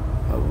ngile.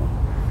 Yabo.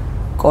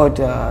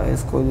 Kodwa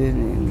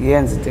esikoleni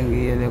ngiyenza into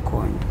engiyele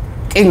khona.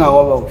 Inga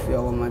kwaba ukufika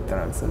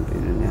kwama-drugs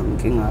empilweni yami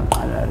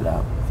ngingaqala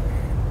lapho.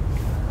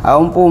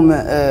 Awumpume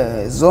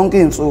zonke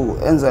izinsuku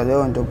enza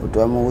leyo nto bhuti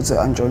wami ukuthi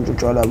antshontshe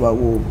utshwala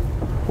bakubo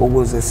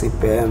ukuze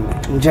sibheme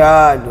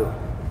njalo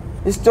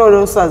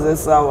isitolo saze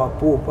sawa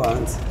phupha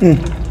phansi.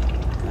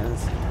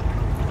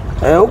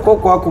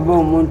 Ugogo wakho ube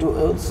umuntu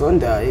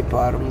uzonda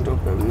iphara umuntu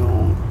obheme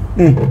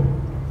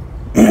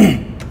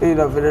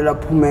ila vele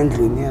laphuma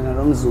endlini yena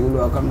nomzukulu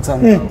wakhe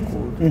amthanda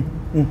kakhulu.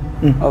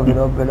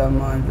 Avela phela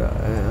amandla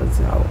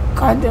athi hawu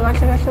kanti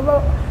kahle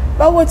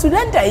bakwethu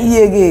lento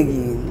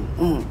ayiyekeki.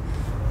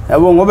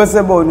 Yabo ngoba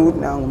sebona ukuthi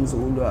nanga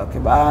umzukulu wakhe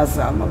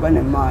bayazama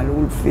banemali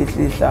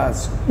ukufihla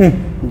ihlazo.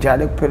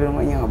 Njalo ekupheleni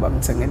kwenyanga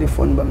bamthengela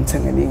ifoni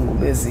bamthengela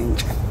ingubo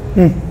ezintsha.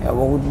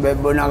 Yabo ukuthi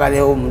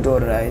bebonakale umuntu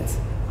oright.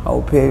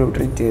 Awupheli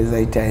u3 days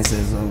ayidayise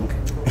zonke.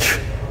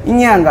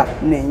 Inyanga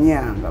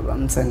nenyanga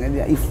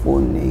bamthengela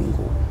ifoni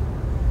nengubo.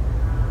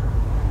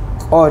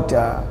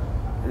 Kodwa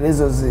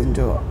lezo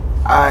zinto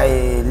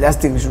ay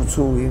lasting ngisho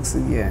 2 weeks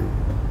again.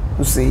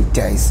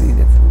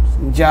 Useyidayisile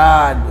futhi.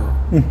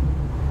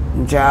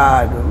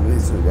 Njalo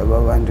bezulu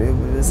ababantu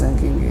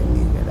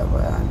besenkingeni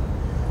labayana.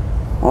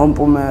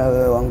 Ngompume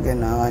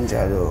wangena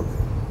kanjalo ke.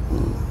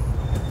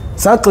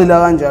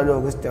 Saqila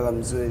kanjalo ke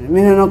sidakamzweni.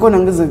 Mina nakhona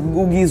ngize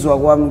ukizwa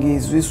kwami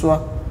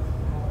ngizwiswa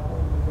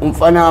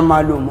umfana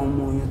kamalume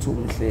omunye uthi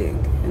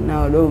umhlenge.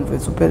 Nawo lo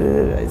mfethu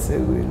uphelele la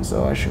esekwini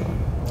sowashona.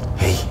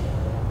 Hey.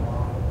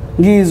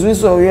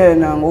 Ngizwiswa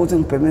uyena ngokuthi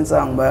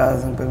ngibhementsanga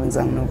bayazi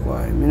ngibhementsanga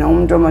nogwayi. Mina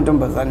umuntu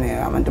amantombazane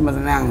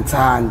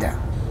angithanda.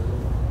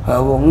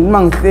 Yabo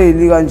ngima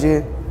ngihleli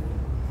kanje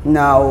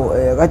nawo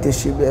kade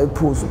shibe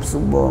ephuzu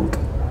ubusuku bonke.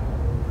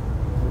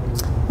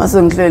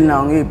 Mase ngihleli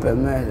nawo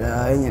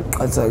ngibhemela enye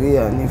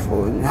iqhathakiyana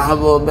ifoni.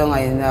 Yabo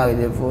bengayinaki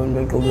le foni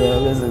beqhubeka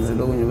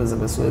bezenzela okunye beze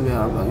besuke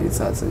behamba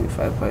ngithathe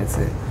ngi5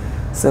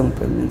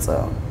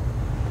 sengibhementsanga.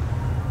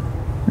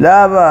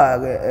 Laba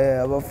ke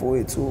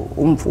abafowethu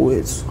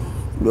umfowethu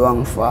lo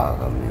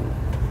wangifaka mina.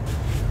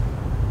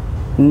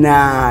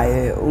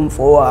 Naye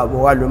umfowabo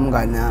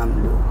kwalomngane nami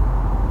lo.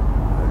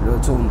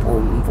 Lothu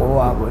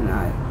umfowabo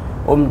naye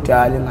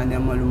omdala ingane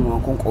yamalume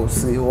wakho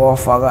uNkosi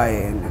wafaka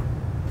yena.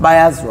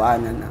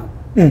 Bayazwana nabo.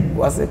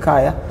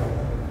 Wasekhaya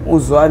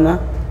uzwana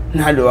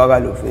nalo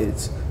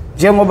wakalofethu.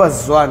 Njengoba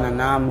sizwana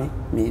nami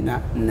mina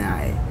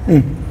naye.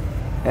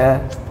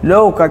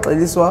 Lo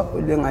ugaxeliswa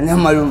lengane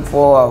yamalume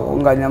mfowabo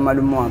ungane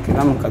yamalume wakhe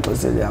nami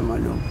ngigaxesele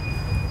yamalume.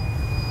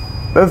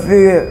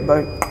 Befike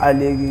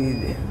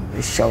baqalekile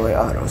beshawe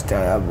arrest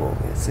yabo.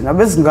 Sina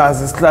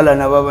besingazi sihlala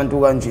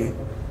nabantu kanje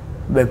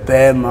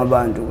bebhema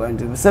abantu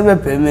kanti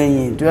sebebhema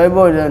enye into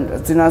uyayibona lento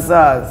thina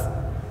sazi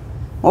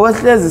ngoba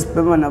sihlezi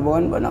sibhema nabo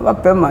kanti bona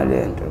babhema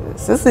lento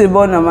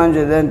sesibona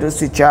manje lento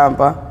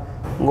sijampa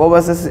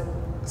ngoba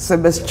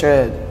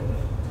sebesitshela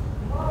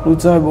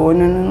uthi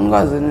ayibona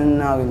ningaze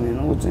ninake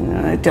nina ukuthi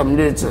nina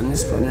idamlethu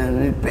nisifanele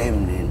nibheme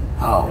nina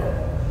hawo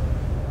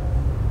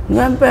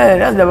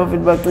ngempela yazi laba futhi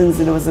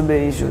baqinisile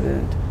basebeyisho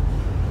lento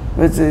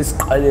bese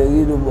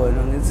isiqalekile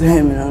ubona ngithi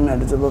mina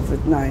nginalutho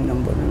ba59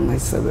 number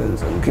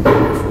ngayisebenza ngikhipha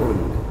ifoni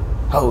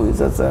hawu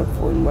ithatha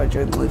ifoni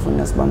batshe ngifuna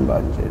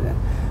yasibambani nje le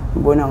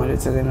ngibona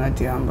ngalethi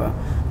ngathi hamba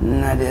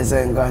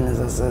naleza ingane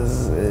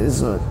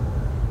zasezizolo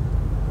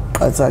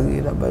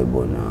qathakile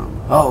abayibona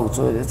hawu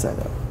utholetha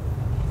la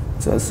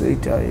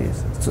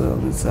sasiyidayisa so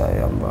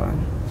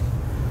ngisayambani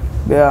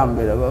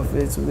behambe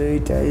labafethu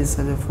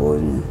beyidayisa le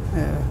foni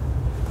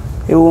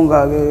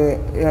ewungake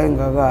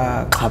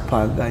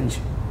yayingakaxhapha kanje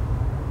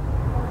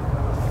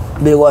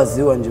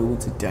bekwaziwa nje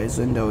ukuthi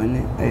idayiswe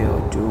endaweni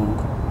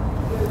eyodunga.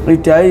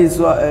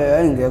 Idayiswa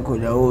ayingekho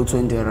la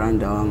o20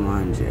 rand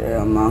manje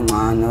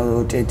amancane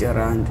o30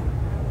 rand.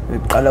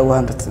 Beqala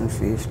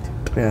ku150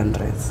 300.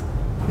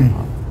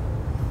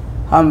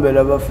 Hambe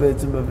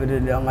labafethu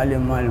bavelele ngale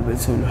mali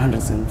bethola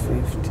 150.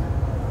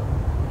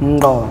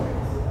 Ngqo.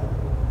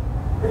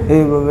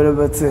 Bavele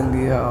bathenga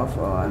ihalf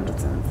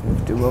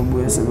 150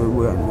 babuye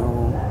sebebuya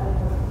no.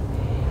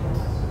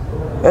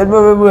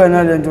 Babebuya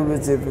nalento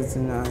bethe futhi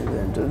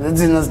nalento.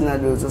 Thina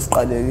sinalutho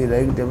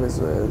siqalekile into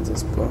besoyenza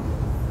sipha.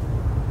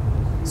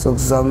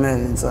 Sokuzamela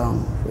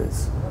insango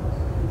futhi.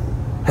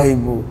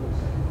 Hayibo.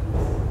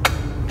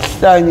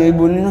 Sihlanye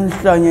ibonini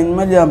sihlanye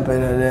imali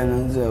yampela lena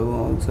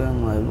ngizabona ukuthi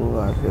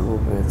angayibuka kahle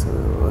kuphethe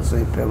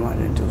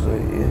oseyipermanent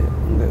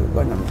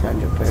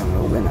uzoyikwanamhlanje phela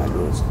ngoba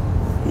nalozo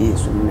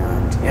yiso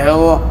mnandi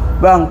yebo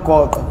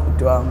bangigoqa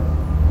futhi wami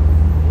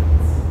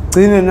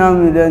gcine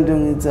nami lento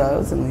ngithi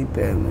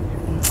sengiyibhema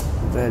nje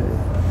vele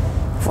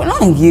funa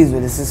ngizwe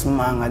lesi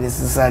simanga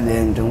lesi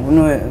salento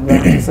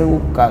ngifuna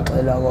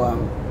sekugaxela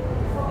kwami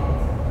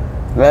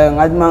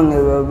ngathi mange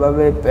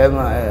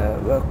babebhema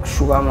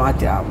bakushuka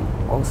amadamu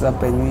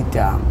okusabhenya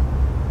idamu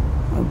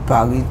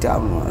ubhaka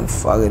idamu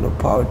efake lo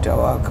powder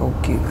wakhe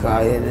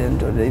ukhikhaye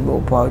lento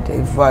leyibo powder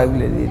ifake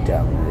kuleli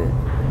damu le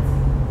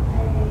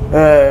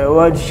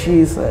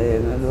washisa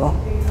yena lo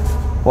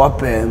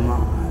wabhema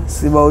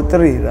siba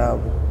u3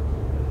 lapho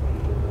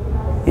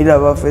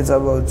ilaba fethu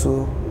about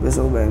 2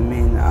 bese kube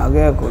mina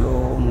akekho lo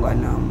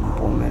umngane wami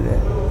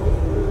uphumelele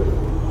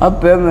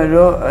abheme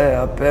lo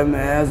abheme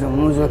yazi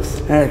umuzwe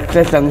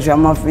hlehla ngisho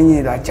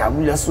amafinyila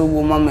ajabula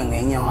sukuma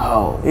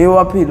ngenyawo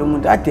ewaphila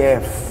umuntu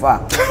adefa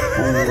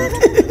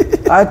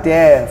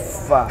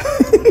adefa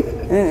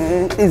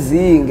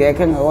inhliziyo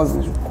ingekho engakwazi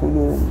nje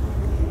ukukhuluma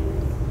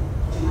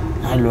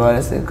nalo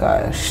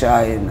wasekhaya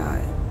shaye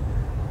naye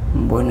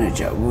mbona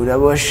jabula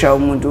abasha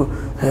umuntu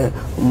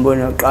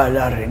umbona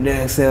uqala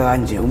relax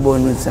kanje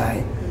ubona ukuthi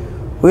hayi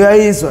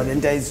uyayizwa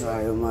lento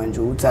ayizwayo manje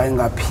ukuthi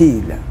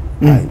ayingaphila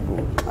hayibo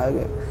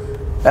ake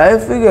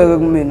ayifike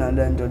kumina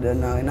lento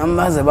lena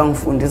namaze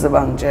bangifundise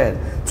bangitshela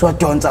kuthiwa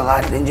donsa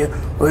kahle nje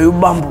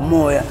uyubamba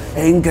umoya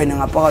ingene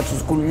ngaphakathi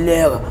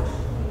usikhululeka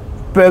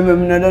bheme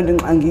mina lento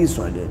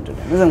ngangizwa lento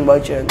bese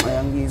ngibatshela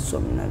nxa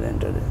ngizwa mina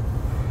lento le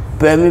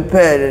bheme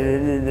iphele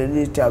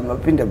leli jama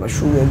baphinde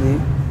bashuke li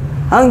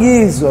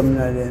angizwa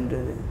mina lento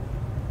le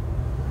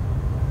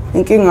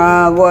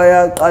inkinga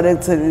kwayaqala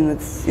ekuthenini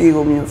kufika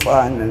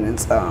umfana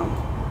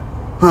nensango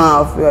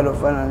afika lo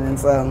fana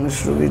nensango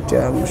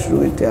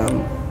ngishuka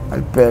idamu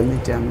alibhema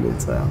idamu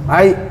lensango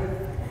hayi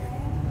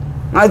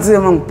ngathi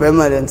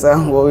mangibhema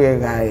lensango-ke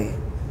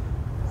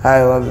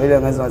hayi wavele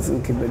ngathi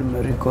ngikhiphela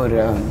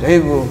i-merry-go-round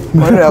hayibo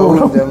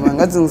kodwa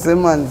ngathi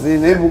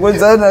ngisemanzini hayibo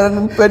kwenzani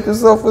umphethe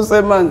usofa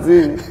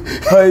usemanzini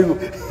hayibo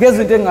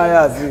ngezwe into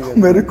engayazi-ke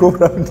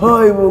merry-go-round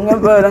hayibo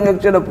ngempela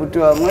ngiyakutshela bhuti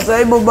wami ngathi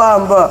hayibo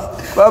bamba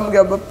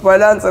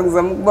ngiyabhalansa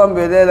ngizama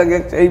ukubambelela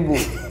hayibo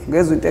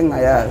ngezwe into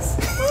engayazi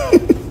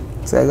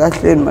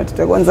sekahleni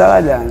mathitha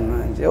kwenzakalani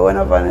manje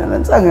wena fanele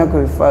lensango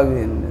yakho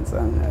ifakeni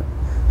lensango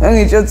yakho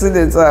engitsho ukuthi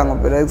lensango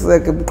phela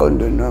kusekho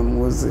ebuqondweni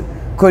wami ukuthi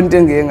khona into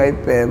engike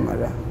ngayibhema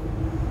la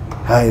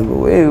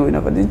hayibo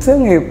wena bathi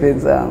ithengephi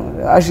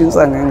lensango asho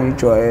insango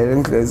engiyijwayele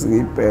ngihlezi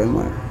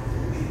ngiyibhema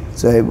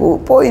so hayibo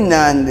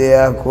poyinande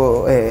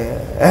yakho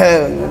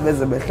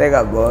bese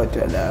behleka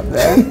bodwa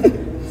lapha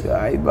so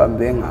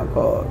ayibambe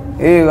ngakho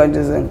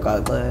kanje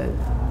sengigaxele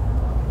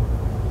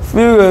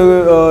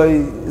fike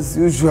hayi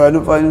usually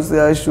ufana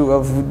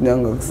useyashuka futhi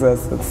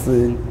nangakusasa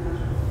kuseni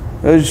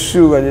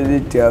eshuka leli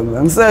damu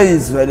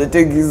angisayizwa lento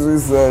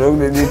engizwizolo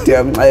kuleli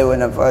damu hayi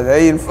wena mfana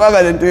yini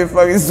faka lento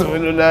efaka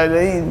izolo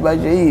lana yini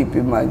manje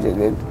yiphi manje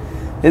lento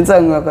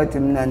lensango yakade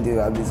mnandi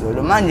kabi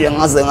izolo manje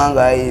ngase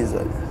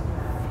ngangayizwa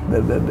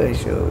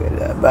bebesho-ke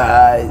lapha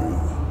hayi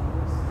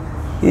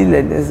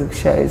ilento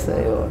esikushayisa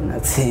yona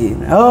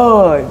thina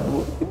hayi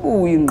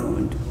ibuye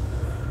ingqondo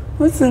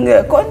uthi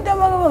ngekhona into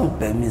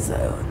abangibhemisa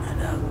yona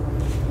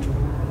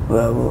lapho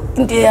yabo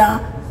into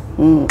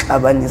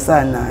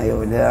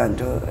ngixabanisanayo le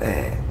nto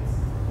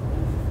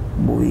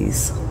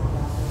buyisa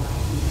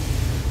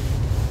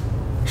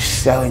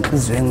shawe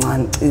inhliziyo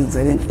encane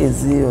cinzela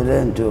inhliziyo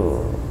le nto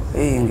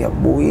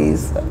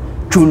ngiyabuyisa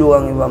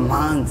juluka ngiba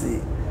manzi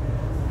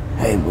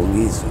hayibo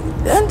ngizwe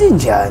le nto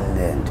injani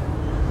le nto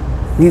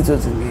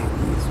ngizothi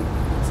ngiyizwe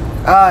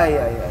hayi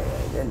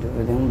le nto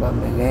vele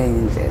ngibambe ngenye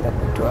indlela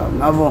kodwa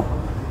ngabo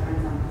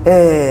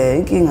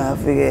inkinga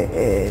yafike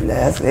la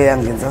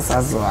yaseyangenza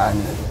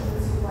sazwana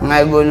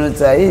ngayibona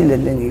ukuthi hayi le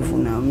nto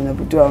engiyifunayo mina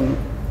bhuti wami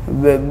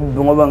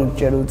ngoba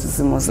ngitshela ukuthi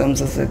isimo sami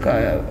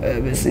sasekhaya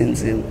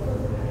besinzima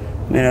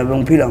mina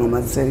bengiphila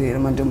ngamasekela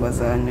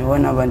amantombazane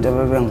wona abantu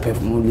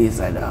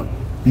ababengiphefumulisa lapho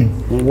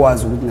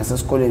ngikwazi ukuthi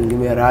nasesikoleni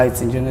ngibe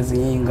right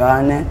njengezinye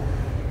izingane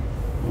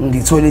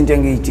ngithola into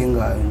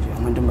engiyidingayo nje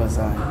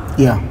amantombazane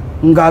yeah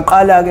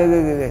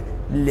ngaqala-ke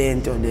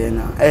lento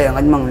lena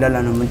ngathi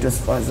mangilala nomuntu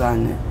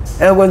wesifazane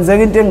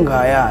kwenzeka into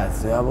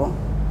engingayazi yabo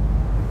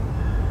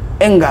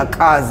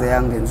engakaze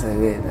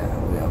yangenzekela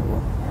uyabo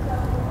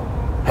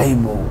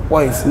hayibo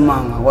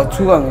kwayisimanga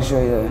kwathuka ngisho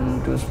yena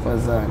umuntu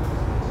wesifazane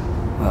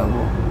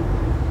yabo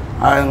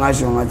hayi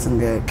ngasho ngathi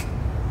ngeke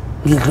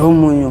ngidla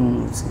omunye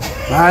umuthi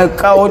hayi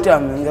kodwa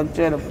mina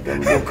ngiyakutshela futhi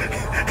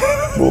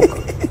buka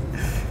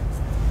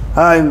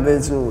hayi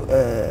mfethu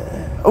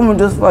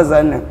umuntu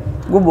wesifazane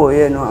kubo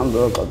yena uhambe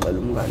waxoxela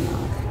umngane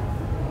wakhe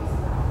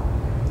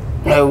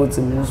hayi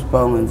ukuthi mina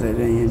uSiphawu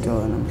ngenzele enye into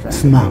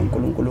namhlanje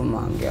uNkulunkulu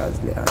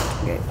mangiyazi le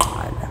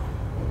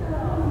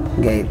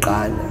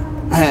ngiyayiqala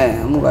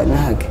umngane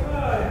wakhe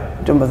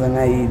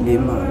intombazana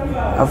ayilima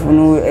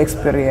afuna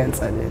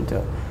uexperience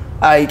lento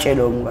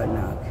ayitshela umngane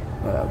wakhe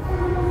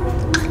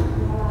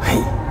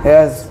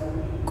yes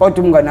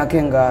kodwa umngane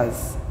wakhe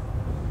ngazi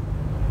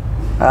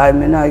hayi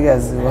mina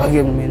kuyaziwa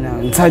ke mina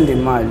ngithanda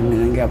imali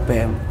mina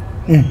ngiyabhema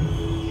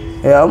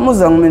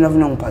umuza ngimina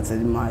ufuna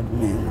ngiphathele imali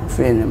mina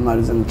ufike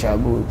nemali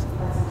zengijabule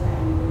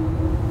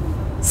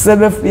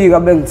sebefika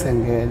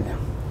bengithengela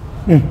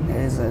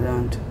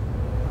ezalanto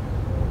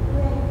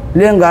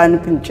lengane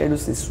iphinditshela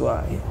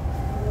usiswayo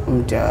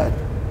umdala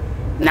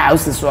na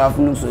usiswayo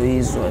ufuna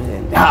ukuzoyizwa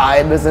lento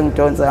hayi bese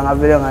ngidonsa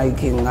ngavele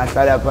ngayikhingi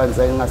ngahlala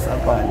phansi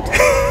ayingasaphansi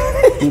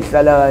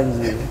ngihlala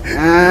kanje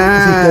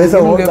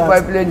sidayisa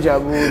ngepipe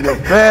lenjabulo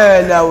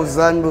phela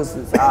uzani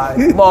bosisi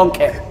hayi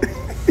bonke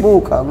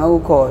buka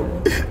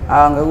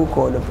ngakukhola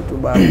ngakukhola futhi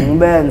ubaba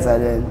ngibenza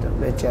lento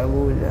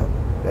bejabula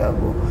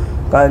yabo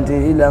kanti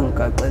ila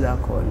ngigaxela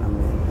khona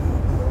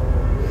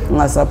mina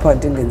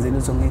ngasaphansi ngenzela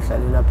ukuthi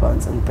ngihlalela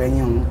phansi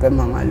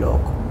ngibhema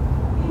ngalokho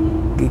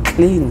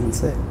ngiclean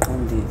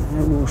ngiseqondile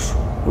nekusho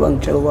ngoba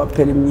ngitshela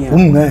kwaphela iminyaka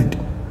umngento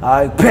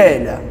hayi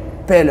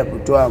phela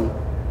bhuti wami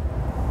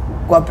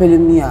kwaphela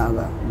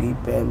iminyaka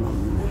ngiyibhema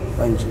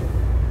kanje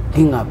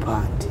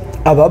ngingaphandi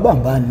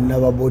ababambani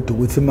lababodwa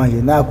ukuthi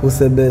manje nakho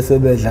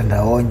sebedla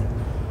ndawonye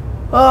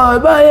hayi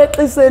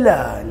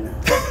bayeqiselana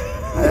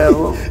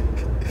yebo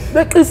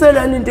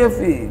beqiselana into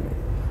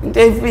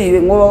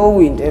efile ngoba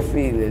okuyinto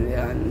efile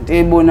leyana into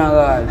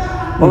ebonakala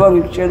ngoba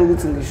ngikutshela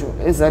ukuthi ngisho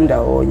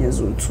ezandawonye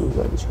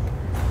ezothuka nje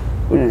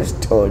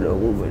kunesitolo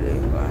Kuvele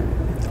ingane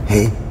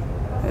hey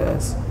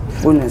yes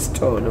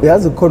kunesitolo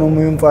yazi khona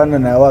umunye umfana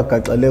naye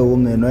wagaxele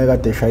ungeno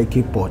ekade eshaya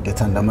keyboard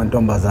ethanda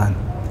amantombazana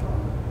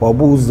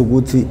wabuza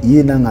ukuthi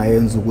yini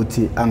angayenza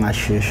ukuthi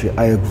angasheshi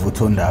aye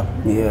kuvutha ondaba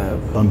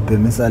yebo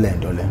bambhemisa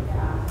lento le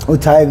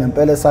uthi hayi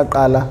ngempela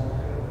esaqala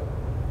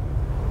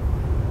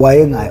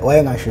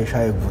wayengasheshi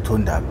aye kuvutha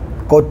ondaba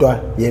kodwa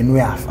yena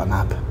uyafa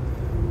ngapha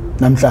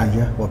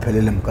namhlanje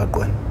waphelela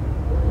emgaqweni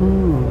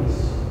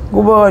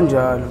kuba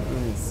kanjalo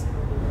please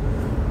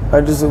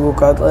athi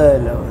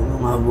sikugaxela wena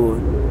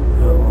ungaboni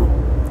yebo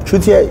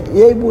shuthi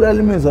yayibulala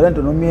imizwa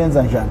lento noma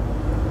yenza njani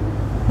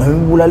noma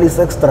ibulala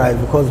isex drive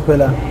because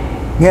phela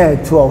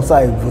ngeke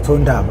awusayi kuvutha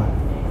ondaba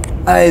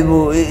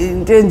ayibo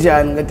into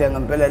enjani kade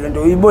ngempela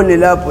lento uyibone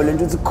lapho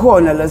lento uthi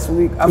khona last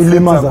week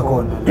ilimaza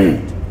khona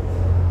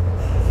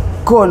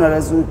khona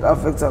last week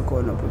affecta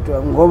khona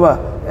but ngoba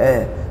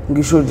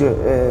ngisho nje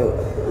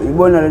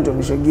uyibona lento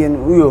ngisho kuyena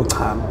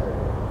uyochama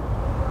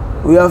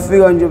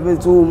uyafika nje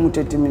bethu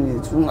 30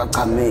 minutes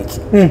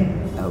ungachameki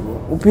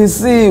yabo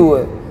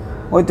uphisiwe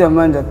kodwa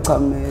manje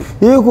akuchameki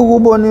yikho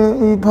kubona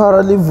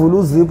iphara livula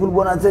uzipho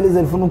libona athi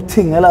lize lifuna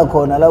ukuthingela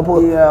khona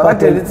lapho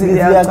kade lithi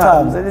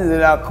liyachama selize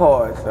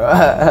lakhohlwa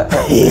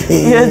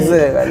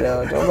yenzeka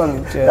lento ngoba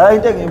ngitshela hayi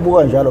into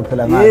engiyibuka njalo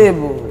phela ngayo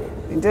yebo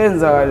into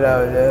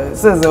enzakalayo le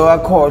seze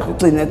wakhohlwa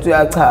ugcina ethi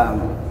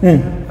uyachama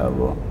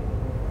yabo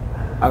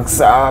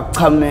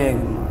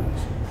akuchameki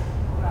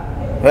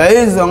manje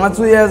yayizwa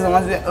ngathi uyeza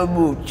ngathi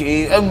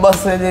ebuji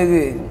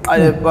ebaselekeni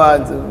qale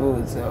phansi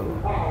futhi yabo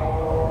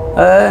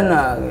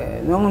ke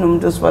noma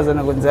unomuntu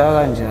osifazana kwenzeka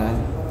kanjani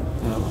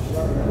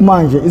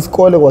manje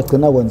isikole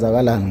kwagcina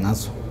kwenzakalani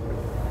ngaso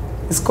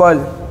isikole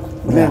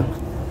mina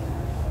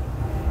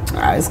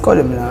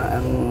isikole mina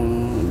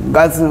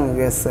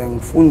ngathi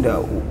ngifunda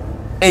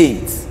u8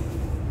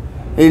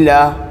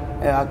 ila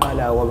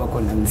eyaqala kwaba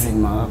khona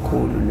nzima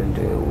kakhulu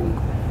lento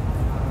yonke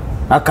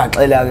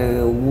agaxela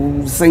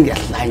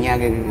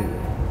ke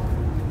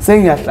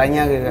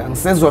sengiyahlanya ke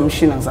angisezwa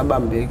umshini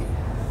ngisabambeki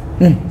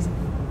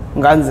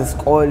nganze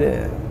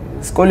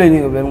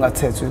esikoleni ke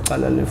bengingathethwa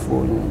icala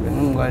lefoni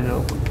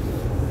bengingalokho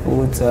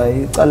ukuthi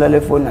hayi icala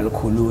lefoni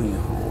alikhulunywa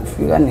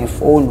ufika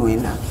nefoni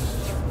wena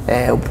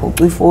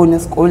uphuca ifoni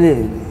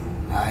esikoleni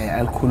hayi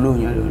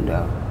alikhulunywa lo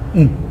ndaba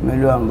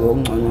kumele uhambe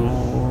ongcono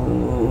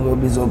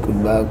uyobiza obhuti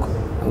bakho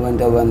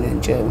abantu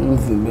abanentshe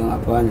umvimbi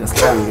ngaphandle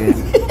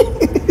sihlangene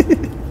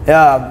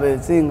ya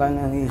bethe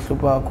ingane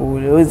ngihlupha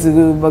kakhulu uthi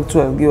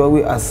bakuthiwa kuyiwa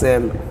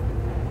kwi-assembly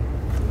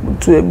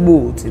kuthiwa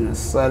ebuthi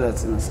nesisala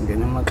thina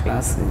singena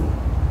emaklasini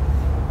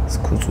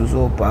sikhuthuza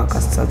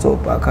obhaka sithatha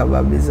obhaka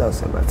babiza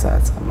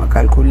usebathatha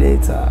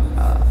ama-calculator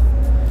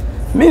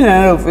mina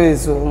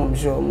nalofeso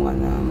ngumsho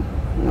umnganami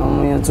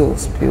nomunye uthi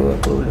usiphiwe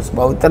xolo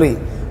siba u3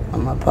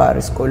 amaphara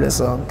isikole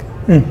sonke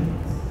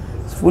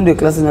sifunda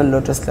eklasini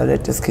elilodwa sihlala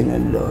edeskini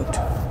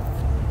elilodwa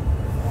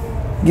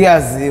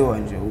kuyaziwa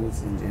nje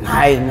ukuthi nje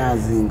hayi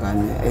nazi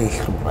ingane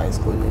eyihlupha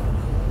esikoleni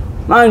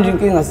manje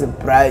inkinga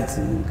sebright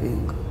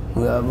inkinga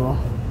uyabo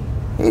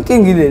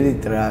inkinga ileli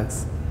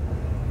drugs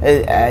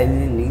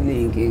ayini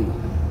inkinga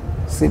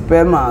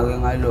sibhema ke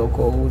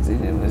ngalokho ukuthi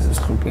nje bese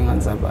sihlupha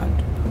ingane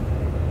zabantu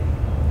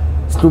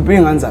sihlupha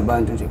ingane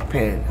zabantu nje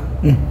kuphela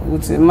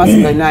ukuthi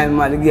masingenayo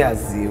imali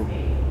kuyaziwa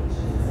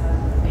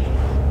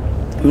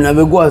mina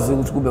bekwazi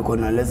ukuthi kube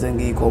khona lese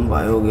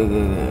engiyikhombayo ke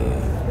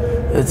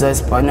ethi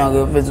isibhana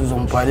ke mfethu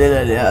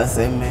uzongibhalela le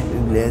assignment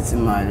kulethe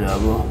imali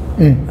yabo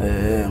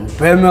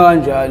ngibheme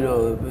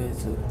kanjalo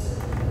mfethu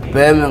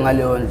ngibheme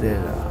ngaleyo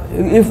ndlela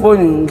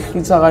ifoni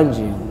ngihlitha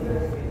kanje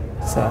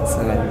sasa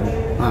kanje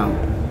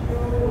ngihamba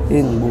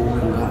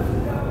ingibuka ngani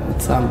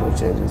uthambo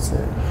nje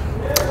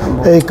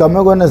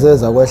Igama kona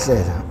zeza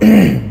kwehlela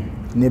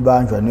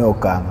nibanjwa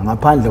niyoganga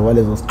ngaphandle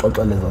kwalezo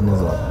sixoxa lezo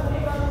nizona.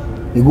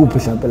 Ikuphi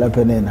mhlawumbe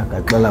lapha nena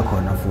gaxela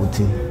khona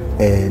futhi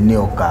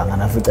niyoganga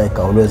nafica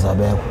igawulo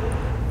ezabekho.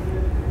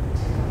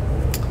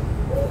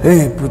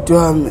 Bhuti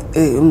wami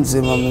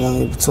umzima mina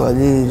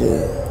ngikuthwalile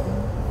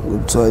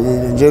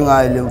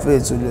njengayo le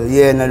mfethu lo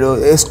yena lo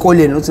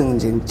esikoleni uthi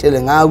nje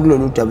ngitshele ngayo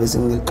kulolu daba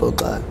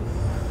esingixoxayo.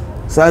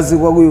 Sazi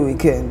kwakuyi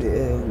weekend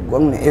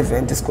kwakune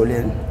event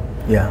esikoleni.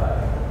 Yeah.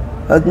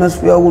 Athi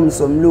masifika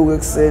kumsomluko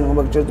ekseni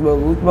ngoba kutsho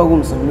ukuthi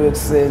bakumsomluko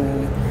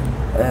ekseni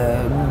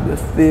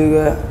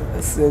befika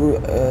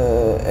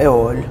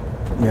ehall.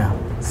 Yeah.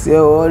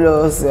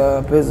 Siyaholo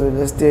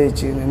siyaphezulu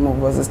stage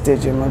ngemuva se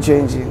stage ema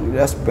changing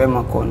la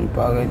spema khona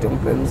iphakethe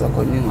ngipemisa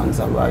khona ingane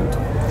zabantu.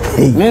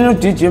 Mina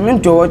uDJ mina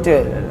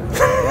udokotela.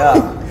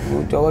 Yeah,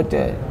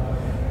 udokotela.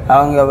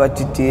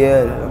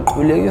 Angiyabadidiyela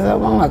ngiqulekisa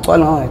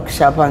bangacwala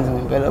ngikushaya phansi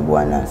ngempela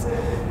bwanasi.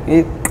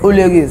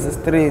 Ngiqulekisa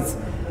straight.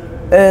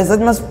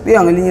 Sathi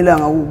masifika ngelinye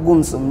ilanga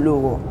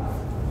kumsomluko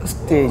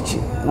stage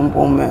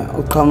umpume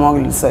uqhamuka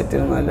kuliside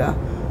ngala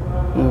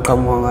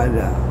ngiqhamuka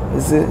ngala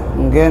bese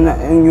ngena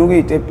nginyuka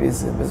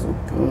itebhisi bese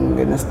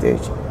ngena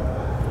stage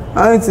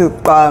ayithi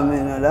qa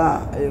mina la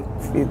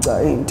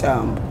efica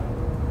intambo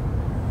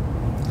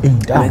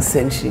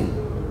extension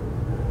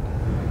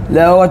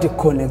la wathi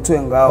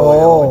connectwe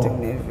ngawo wathi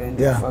ngine event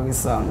ifaka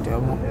isound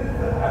yabo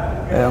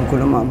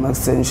ngikhuluma ama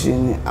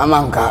extension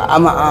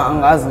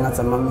angazi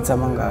ngathi amamitha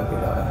mangaki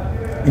la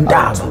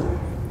intambo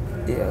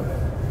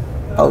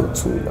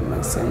out la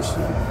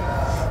extension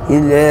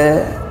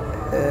ile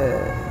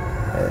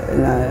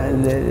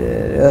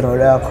le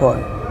rola yakho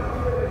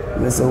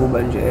bese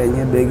kuba nje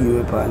enye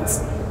bekiwe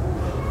phansi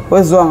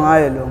wezwa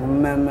ngaye lo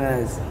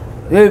ngumemeza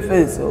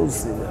face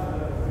usila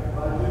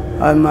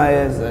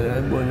amayeza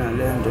labona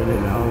lento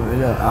lena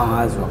vele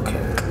angazi Wakhe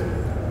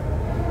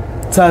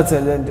thatha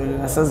lento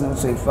lena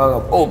sazinokuthi uyifaka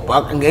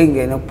park ngeke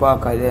ngene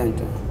kuparka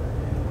lento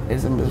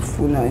esembe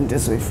sifuna into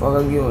esoyifaka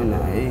kuyona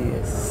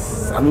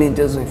sami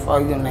into ezoyifaka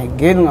kuyona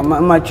again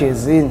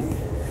ngamajezini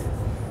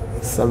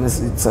sabe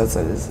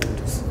sithatha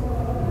lezinto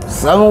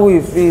Sama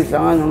ukuyifihla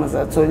nganoma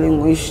sathola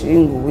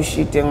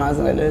inguyishite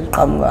ngazi ngaleli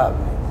qhamuka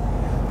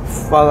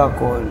faka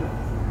khona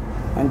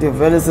kanti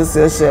vele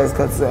sesiyashaya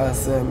isikhathi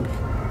se-assembly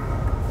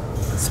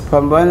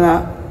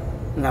siphambana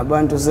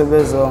nabantu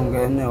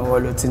sebezongena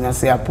ehholo thina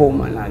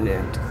siyaphuma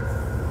nalento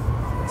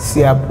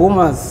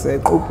siyaphuma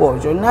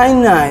sequphotsho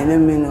 99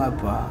 emini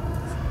ngapha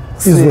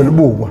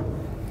sizolibukwa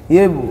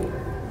yebo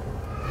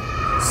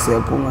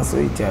siyaphuma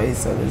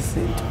soyidayisa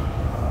lezinto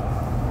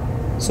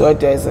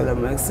sodayisa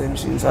la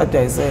extension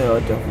sadayisa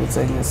yodwa futhi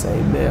enye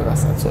sayibeka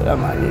sathola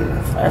malini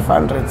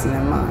 500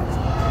 nemali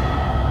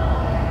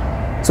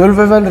so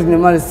 500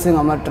 nemali sithenga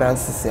ama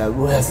drugs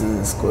siyabuya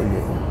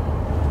sizikoleni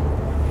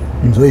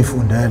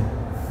nizoyifundela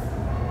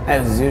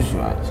as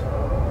usual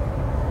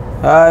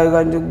hayi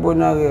kanti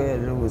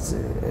kubonakala ukuthi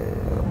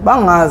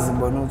bangazi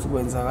bona ukuthi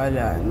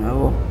kwenzakalani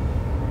yabo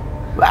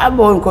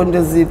babona konke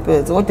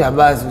eziphethe kodwa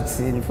abazi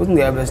ukuthini futhi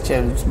ngeke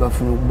besitshela ukuthi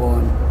bafuna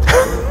ukubona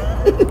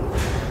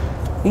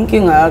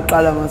inkinga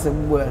yaqala mase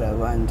kubuya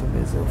labantu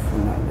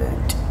bezofuna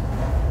lento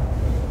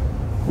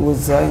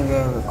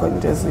uzangeke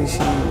konke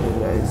esishiyile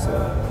la izo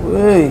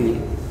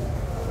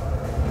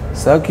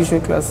sakhishwe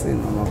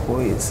eklasini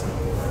amaphoyisa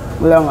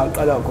la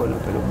ngaqala khona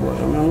phela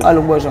ukuboshwa mina ngiqala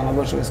ukuboshwa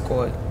ngaboshwa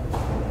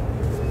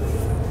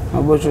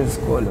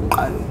isikole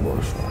ngiqala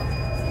ukuboshwa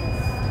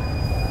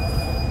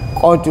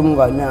kodwa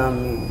umngane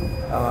wami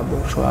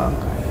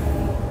akaboshwanga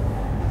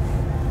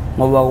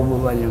ngoba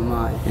kububa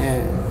nemali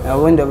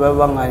yabona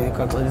babangane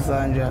igaxelisa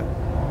kanjani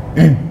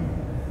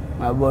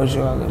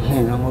ngaboshwa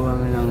mina ngoba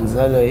mina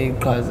ngizalwa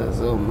iqhaza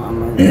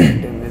zomama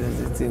ngemele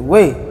zithi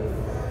we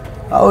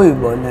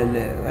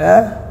awuyibonele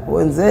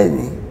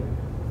wenzeni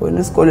wena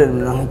esikoleni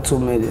mina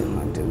ngithumele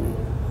manje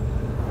mina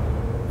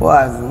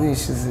wazi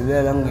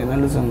ngishizilela ngena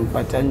lutho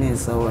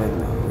ngiphathanisa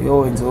wena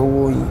uyowenza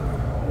okunye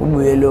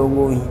ubuyele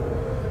okunye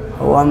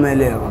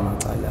awameleka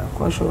amacala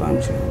kwasho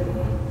kanje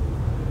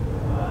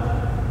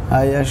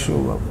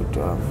ayashuba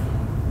kuthiwa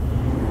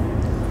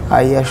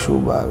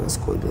ayashuba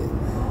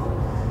esikoleni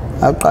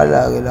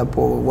aqala ke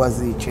lapho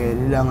kwazi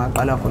ijele la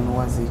ngaqala khona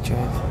kwazi ijele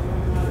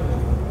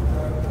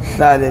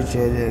hlala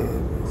ejele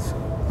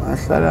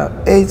ngahlala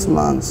 8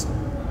 months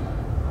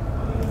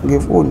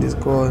ngifunda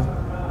isikole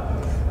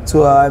so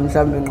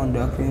mhlambe ingqondo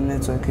yakhe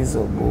inetwork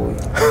izobuya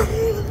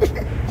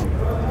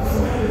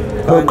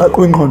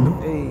qaqqa ingqondo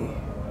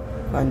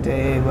kanti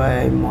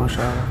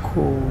bayayimosha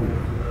kakhulu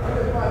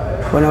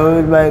bona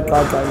babethi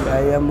bayiqaqa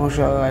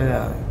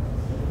ayamoshakala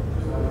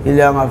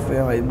ila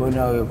ngafika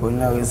ngayibona-ke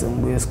khona-ke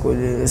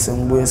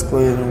sengibuya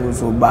esikoleni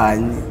ukuthi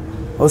ubani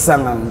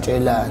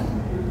osangangitshelani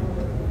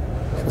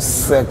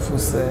fusek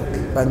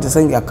kanti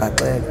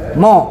sengiyagaxeka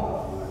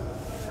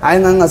hayi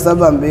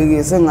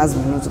ngangingasabambeki sengazi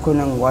mina ukuthi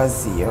khona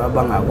ngikwaziyo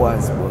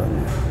abangakwazi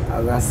bona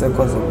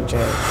akasekho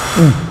zomtshela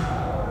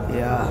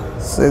ya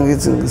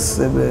sengithi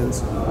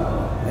ngisisebenza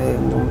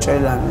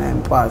ngimtshela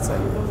nempatha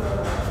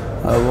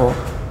yabo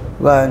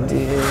kanti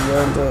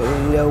lento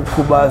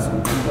iyawukhubaza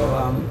umqondo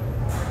wami.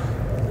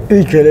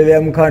 Ijele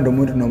liyamkhanda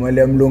umuntu noma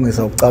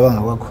liyamlungisa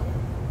ukucabanga kwakho?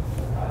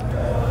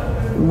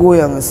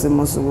 Kuya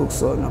ngesimo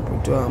sokusona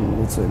bhuti wami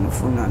ukuthi wena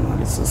ufunani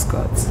ngaleso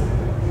sikhathi.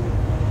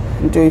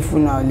 Into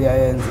oyifunayo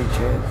liyayenza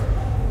ijele.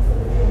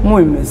 Uma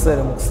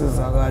uyimisele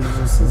ngokusizakala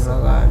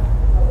uzosizakala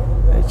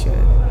ejele.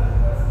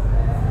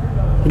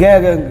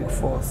 Ngeke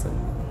ngikuforce.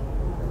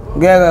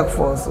 Ngeke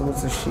kuforce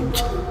ukuthi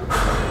ushintshe.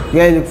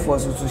 Ngeke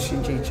kuforce ukuthi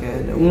ushintshe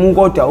ijele. Uma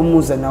kodwa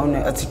umuze nawe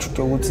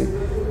une-attitude yokuthi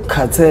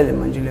khathele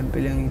manje le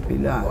mpilo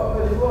engiyiphilayo.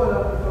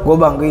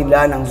 Ngoba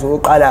ngiyilana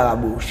ngizoqala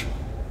kabusha.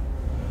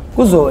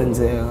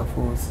 Kuzowenzeka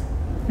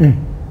futhi.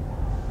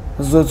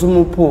 Uzothi uma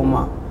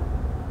uphuma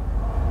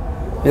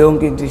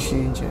yonke into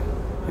ishintshe.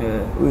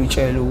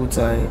 Uyitshela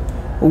ukuthi hayi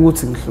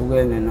ukuthi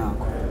ngihlukene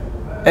nakho.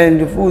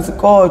 And futhi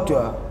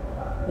kodwa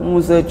uma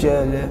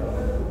usejele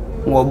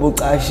ngoba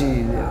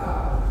ucashile.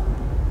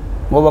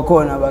 Ngoba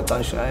khona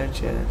abacashayo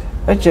ejele.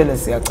 Ejele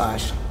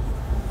siyacasha.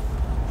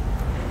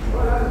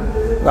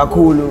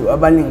 Kakhulu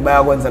abaningi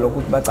bayakwenza lokho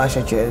ukuthi bacashe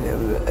ejele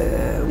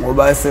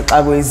ngoba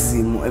sexakwe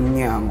izimo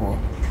eminyango.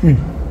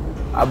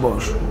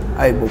 Aboshwe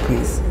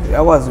ayibophisi.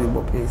 Uyakwazi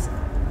uyibophisa.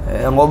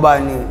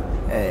 Ngobani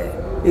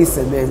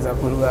isebenza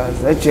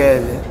kakhulukazi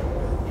ejele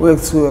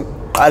uyekuthiwe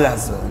qala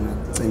zona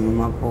gcina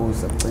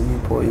umaphoyisa gcina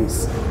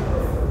iphoyisa.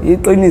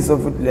 Iqiniso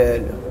futhi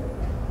lelo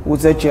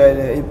ukuthi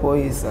ejele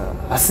iphoyisa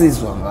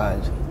asizwa ngalo.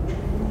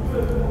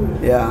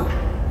 Yeah,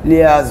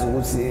 liyazi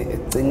ukuthi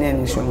egcineni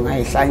ngisho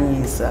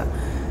ngayihlanyisa.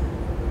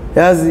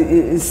 Yazi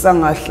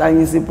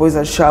isangahlanyisa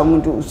iphoyisa shaya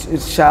umuntu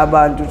shaya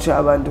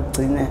abantu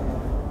ugcine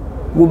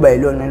kuba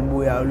yilona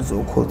libuyayo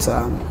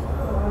lizokhothama.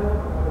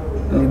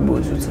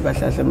 Libuza ukuthi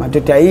kahlahle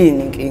madoda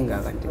yini inkinga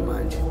kanti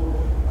manje?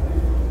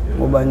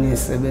 Ngoba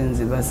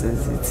nisebenzi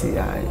basezithi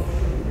hayi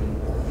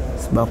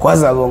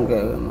sibakwaza bonke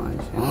ke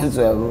manje.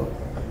 Ngizwe yabo.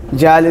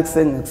 Njalo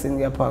ekuseni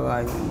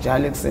kuyaphakanya,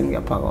 njalo ekuseni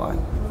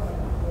kuyaphakanya.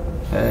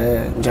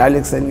 Njalo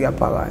ekuseni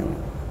kuyaphakanya.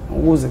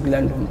 Ukuze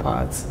kulande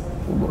umphathi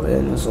ubo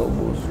yena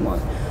uzobuza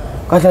manje.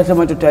 Kahlahle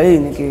madoda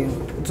yini inkinga?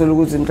 Uthola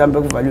ukuthi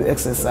mhlambe kuvalue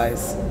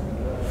exercise.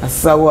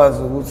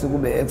 Asisakwazi ukuthi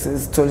kube exercise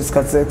sithola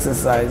isikhathi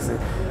se-exercise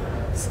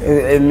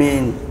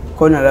emini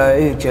khona la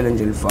ijele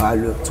nje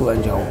livalwe kuthiwa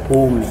nje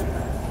awuphume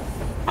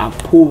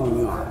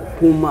aphunywa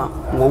uphuma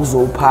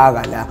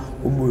ngokuzophaka la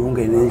ubuye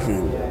ungene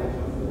endlini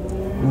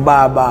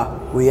baba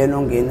uyena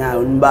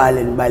ongenayo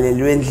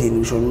nibalelwe endlini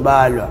ngisho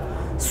nibalwa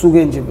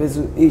suke nje bese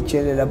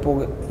ijele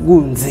lapho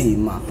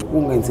kunzima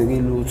kungenzeki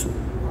lutho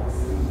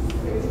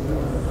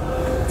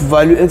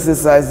value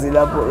exercise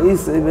lapho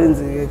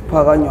isebenzi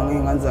kuphakanywa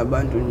ngezingane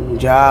zabantu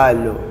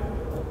njalo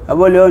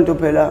yabo leyo nto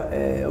phela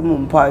uma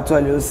umphathi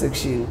waleyo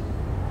section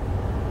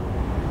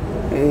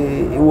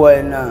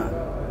wena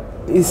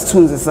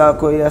isithunzi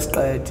sakho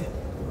iyasiqede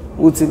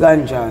uthi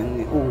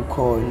kanjani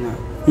ukhona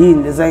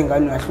yini leza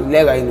ingane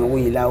uyahluleka yini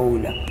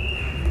ukuyilawula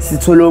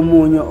sithola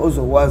omunye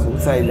ozokwazi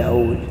ukuthi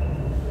ayilawule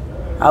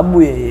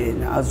abuye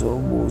yena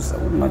azobuza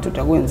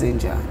madoda kwenze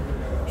njani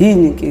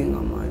yini inkinga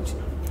manje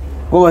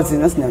ngoba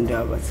thina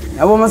sinandaba thina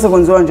yabo mase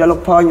kwenziwa njalo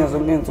kuphakanywa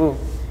zonke insuku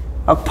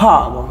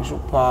akuphakwa ngisho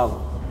ukuphakwa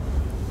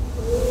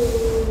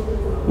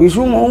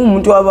ngisho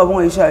umuntu wababa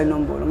ongayishaya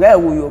inombolo ngeke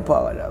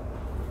uyophaka lapho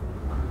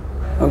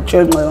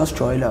akutshela nxa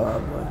ngasijoyela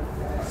baba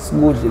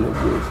sibudle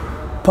lokudla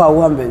pha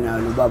uhambe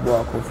nalo baba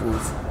wakho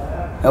futhi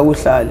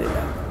akuhlale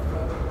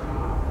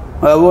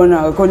la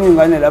uyabona akho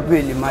ingane lapho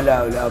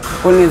elimalayo lapho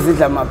khona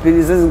izidla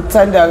amaphilisi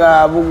ezikuthanda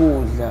kabi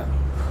ukudla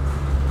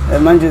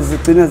manje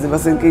zigcina ziba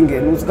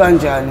senkingeni ukuthi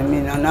kanjani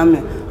mina nami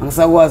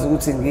angisakwazi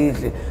ukuthi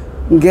ngidle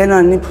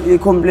ngena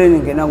icomplain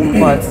ngena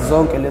kumphathi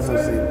zonke lezo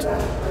zinto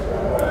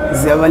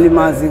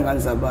ziyabalimaza ingane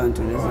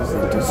zabantu lezo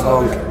zinto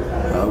zonke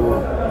yabo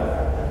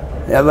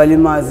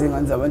yabalimaza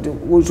ingane zabantu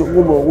kusho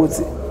kuba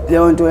ukuthi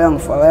leyo nto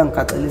yangifaka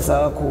yangigaxelisa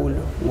kakhulu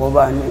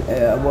ngobani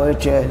yabo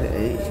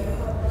ejele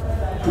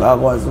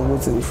ngakwazi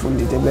ukuthi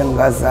ngifunde into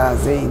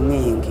bengingazazi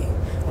eziningi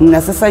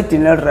nginase side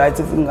le right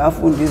if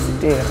ngafunda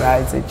izinto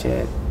eziright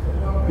ejele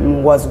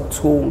ngikwazi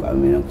ukuthunga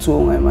mina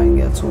ukuthunga manje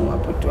ngiyathunga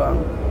bhuti wami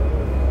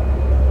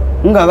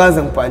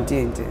ngingakaze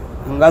ngibhantinte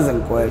ngikaze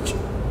ngigweje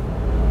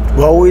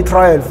we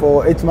trial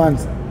for 8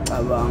 months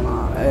cabanga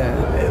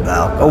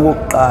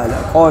okuqala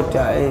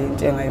kodwa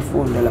into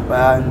engayifunda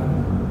lapha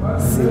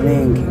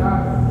ziningi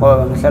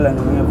ngoba ngihlala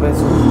nomunye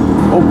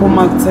phezulu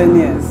uphuma ku 10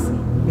 years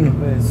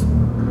phezulu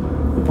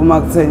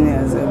uphuma ku 10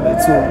 years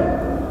ebethuna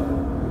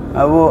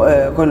abo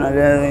khona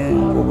le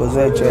ngubo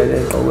zejele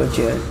eqokwe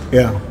ejele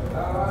yeah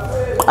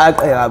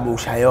aqe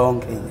kabusha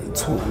yonke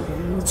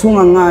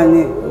ithunga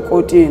ngani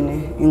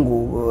ukotini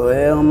ingubo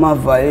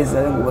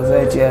amavaliza ingubo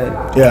zejele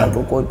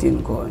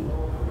ukotini khona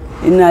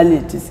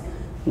inaliti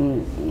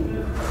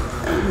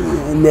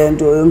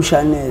lento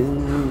yomshaneli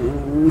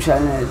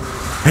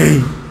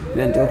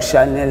lento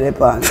yokushanela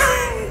ephansi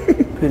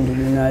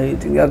phendula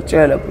inaliti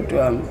ngiyakutshela bhuti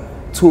wami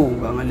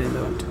thunga ngale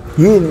lonto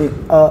yini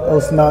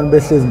osinani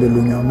behlezi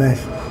belunya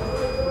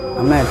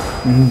amehlo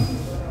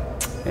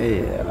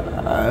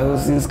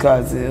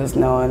usisikhathi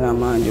esinawana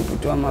manje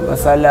bhuti wami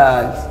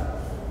abasalali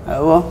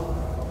yabo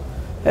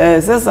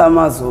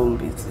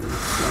Sesamazombi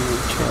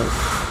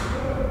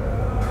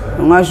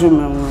ngisho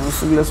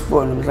usuku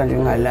lesibona mhlanje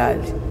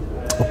ngalali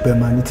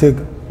ubhemani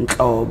ithiki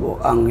inhlobo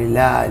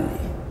angilali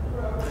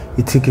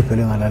ithiki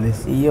phela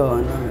ngalalisi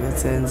iyona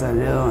ngiyenza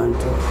leyo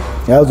nto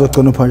yazi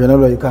ugcina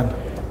uphanjanelwa ikhanda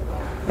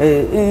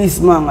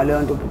isimanga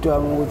leyo nto bhuti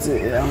wami ukuthi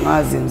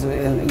angazi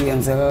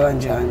yenzeka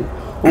kanjani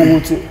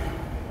ukuthi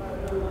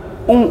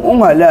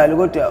ungalali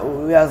kodwa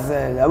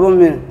uyazela yabo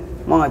mina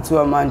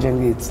mangathiwa manje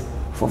ngithi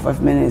for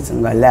 5 minutes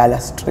ngalala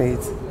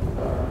straight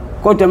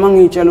kodwa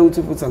mangitshela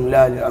ukuthi futhi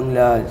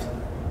angilali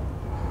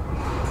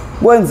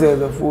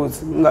kwenzeke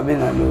futhi ngingabe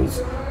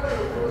nalutho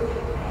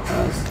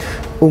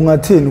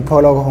ungathini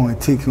uphawula kwakho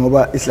ngethiki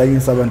ngoba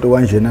ihlanyisa abantu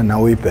kanjena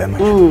nawe ibhema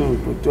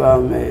bhuti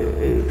wami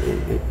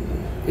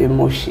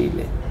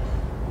emoshile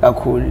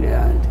kakhulu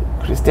leyanto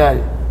Crystal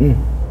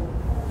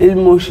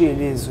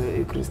ilimoshile izwe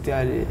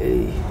iCrystal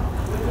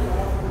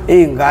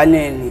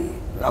einganeni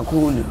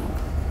kakhulu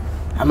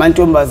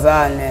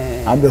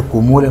amantombazane hambe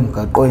gumule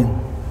emgaqweni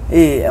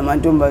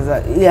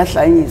amantombazane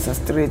iyahlanyisa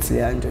straight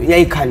leyanto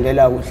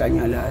iyayikhandela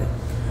ukuhlanyalayo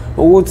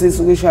ukuthi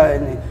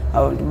isukishayene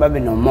abantu babe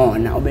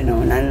nomona ube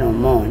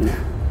nomona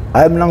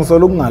hayi mina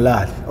ngisola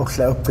ukungalali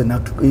okuhlala ukugcina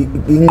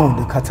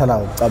ingqondo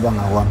ekhathalayo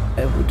ucabanga kwami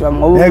bhuti wami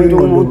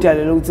ngoba umuntu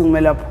udalela ukuthi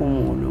kumele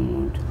aphumule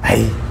umuntu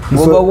hayi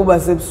ngoba kuba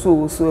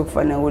sebusuku suke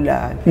kufanele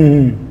ulale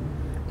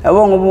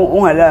yabo ngoba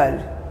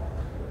ungalali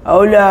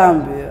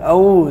awulambi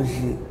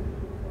awudli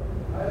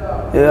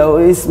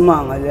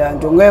isimanga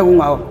leyanto ngeke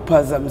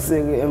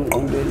ungaphazamiseki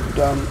emqondweni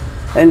bhuti wami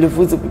and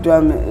futhi bhuti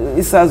wami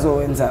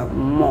isazowenza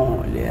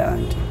more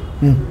leyanto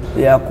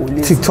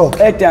iyagulisa TikTok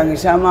eda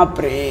ngisha ama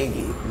break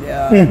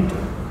leyanto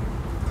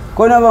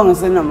khona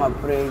bangasena ama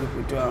break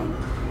bhuti wami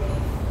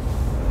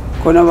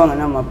khona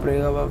bangana ama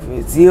break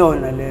abafethi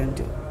iyona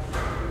lento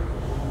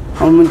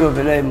umuntu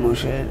ovela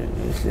emoshele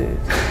ehlezi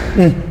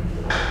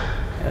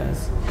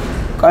yes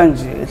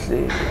kanje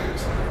ehlezi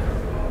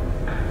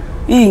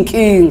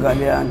inkinga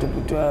leyanto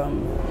bhuti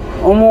wami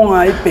uma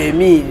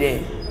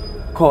ungayibhemile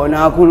khona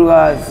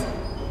kakhulukazi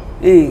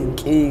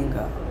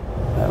inkinga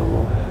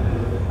yabo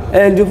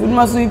and futhi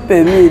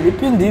masuyibhemile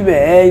iphinde ibe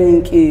enye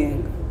inkinga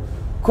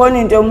khona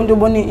into umuntu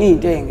ubona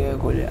into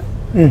engekho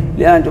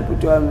leyanto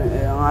bhuti wami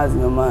angazi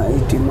noma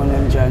idemon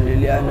enjani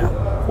leyana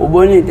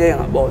ubona into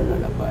engabona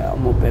lapha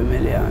uma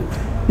ubhemele yanto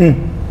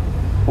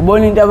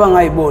ubona into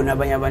abangayibona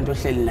abanye abantu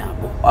ohleli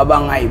nabo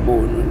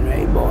abangayibona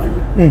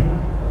uyayibona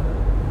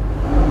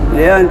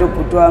leyanto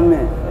bhuti wami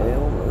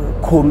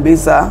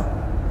khombisa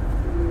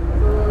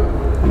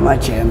ama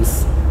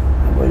gems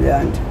yabo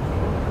leyanto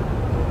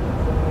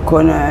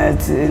khona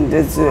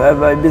into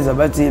abayibiza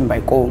bathi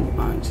imbayikomo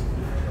manje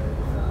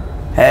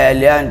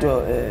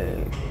leyanto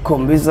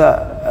khombisa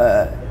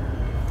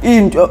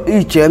into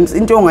igems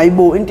into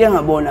ongayibona into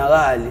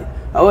engabonakali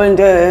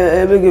awento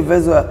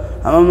ebekivezwa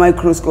ama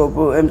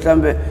microscope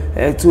mhlambe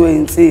kuthiwa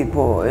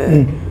insipho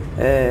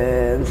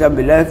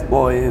mhlambe life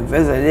boy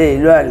veza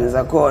lezilwane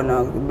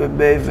zakhona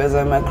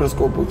beveza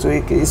microscope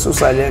kuthiwa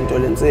isusa lento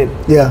lensipho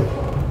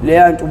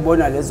leyanto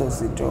ubona lezo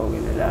zinto ke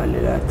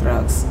lela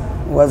drugs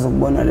ukwazi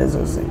ukubona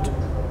lezo zinto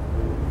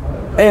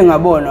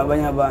engabona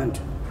abanye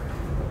abantu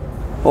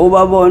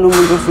ubabona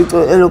umuntu ofice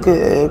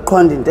elokhe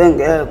eqhwanda into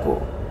engekho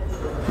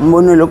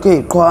umbone lokho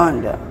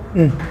eziqhwanda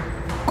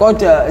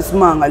kodwa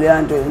isimanga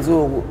leyanto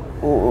yenziwa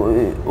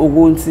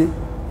ukuthi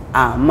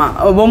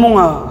boma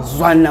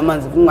ungazwani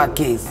namanzi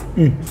ungagezi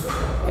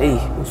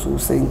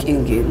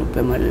ususenkingeni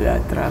ubhemalela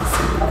drugs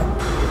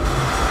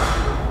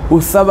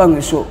usaba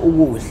ngisho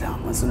ukudla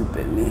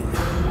masulubhemile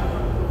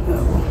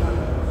yabo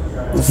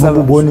usaba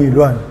ubona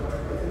izilwane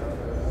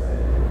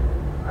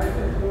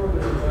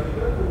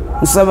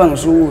usaba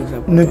ngisho ukudla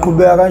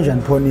niqhubeka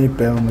kanjani phona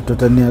ibhema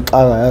madoda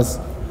niyaxaka yazi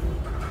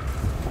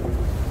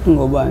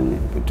ngobani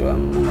bhuti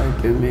wami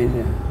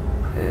ungayibhemile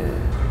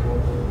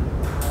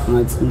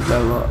ngathi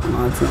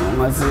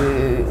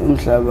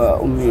umhlaba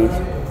umile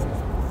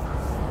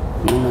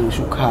noma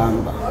ngisho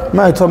ukuhamba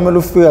manje thomela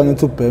ufika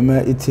ngithi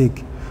ubheme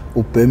ithiki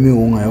ubhemi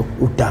ungayo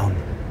udown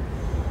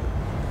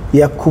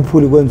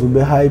iyakukhuphula kwenza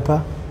ube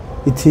hyper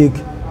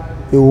ithiki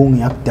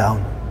iwungi yak down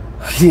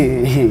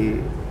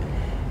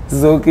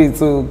zonke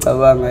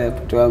ucabanga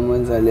bhuti wami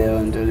wenza leyo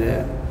nto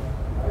leyo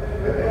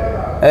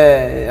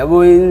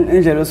yabo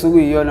indlela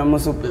osukuyiyona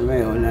mase ubheme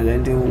yona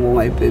lento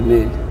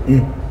ungayibhemeli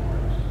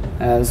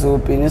so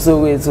upinisa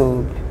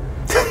kwethu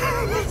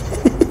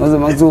ngoba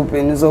manje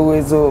upinisa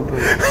kwethu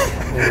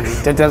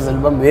tathaza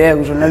libambe yeke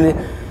ngisho nale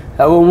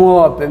yabo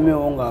mo wabheme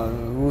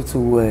ungakuthi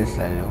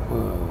ukwehla lokho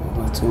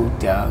ngathi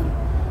udown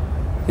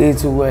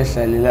ethi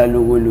ukwehla lela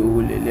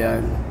lokuluku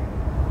leliyana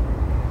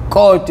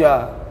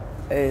kodwa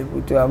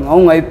bhuti wami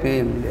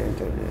awungayibhemi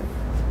lento le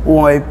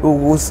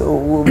ungayibukusa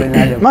ube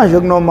nale manje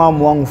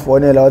kunomama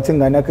wangifonela wathi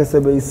ingane yakhe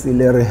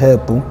sebeyisile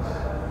rehab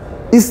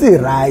isi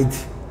right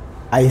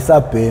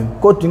ayisabhemi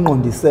kodwa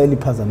ingqondisela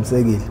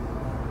iphazamisekile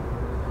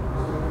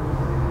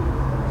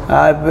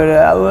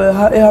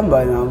phela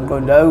ihamba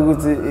ngiqonda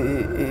ukuthi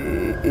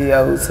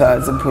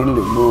iyawuthatha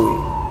iphinde ubuye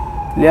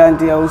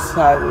leyanto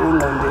iyawusala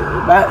ingqondo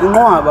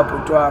inqwaba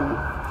bhuti wami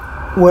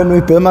wena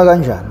uyibhema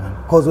kanjani man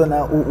because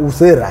wena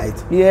use right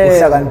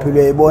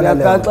uhlakaniphile uyibona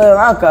le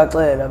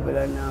ngagaxela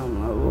phela nami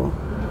yabo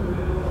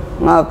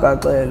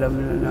ngagaxela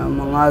mina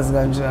nami ngazi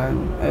kanjani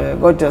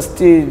kodwa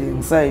still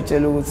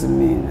ngisayitshela ukuthi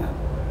mina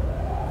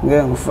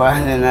ngeke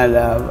ngifane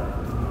nalabo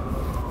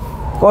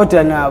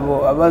kodwa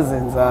nabo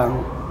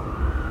abazenzanga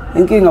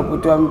inkinga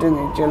bhuti wami into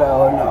engitshela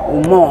yona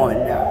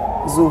umona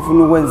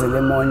uzofuna ukwenzela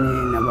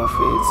emonini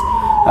abafethu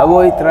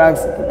yabo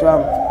i-drugs bhuti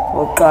wami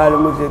oqala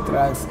umudle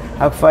drugs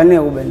akufanele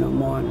ube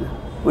nomona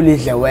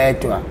ulidle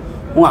wedwa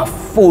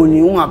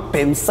ungafuni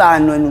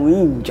ungabhemisana wena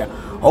uyinja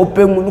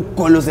awubhema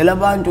ukugolozela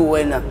abantu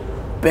wena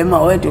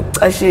bhema wedwa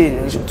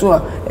ucashile ngisho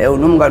kuthiwa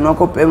unomngane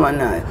wakho obhema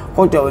naye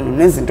kodwa wena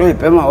nezinto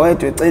oyibhema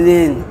wedwa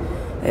eceleni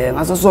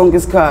ngaso sonke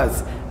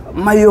isikhathi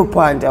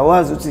mayophanda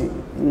wazi ukuthi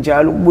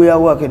njalo ukubuya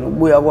kwakhe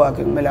nokubuya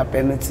kwakhe kumele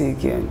abheme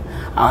ithiki yena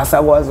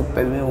akasakwazi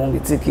ukubhema wonke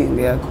ithiki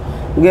ngekho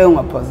ngeke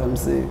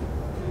ungaphazamiseki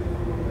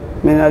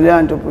mina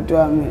le nto bhuti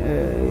wami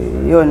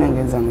iyona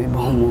engenza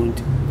ngibone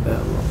umuntu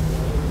yabo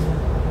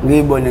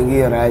ngiyibone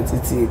ngiyi-right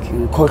ithiki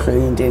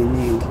ngikhohlwe into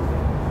eziningi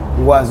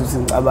ngikwazi ukuthi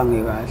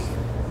ngicabange kahle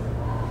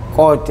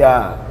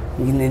kodwa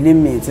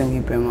nginelimit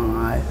engibhema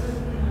ngayo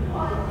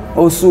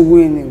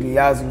osukwini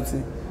ngiyazi ukuthi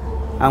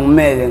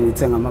angimele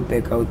ngithenga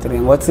ama-blackout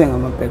 3 ngothenga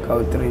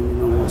ama-blackout 3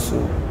 mina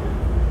ngosuku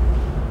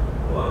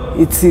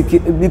ithiki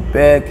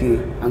ibibhegi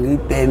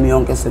angiyibhemi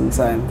yonke same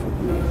time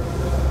futhi mina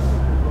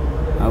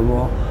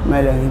yabo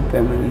kumele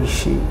ngiyibheme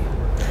ngiyishiye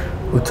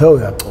uthe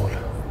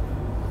uyacola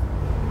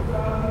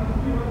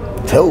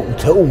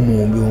uthe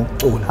umubi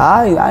ngokucula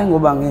hayi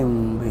ngoba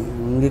ngimbi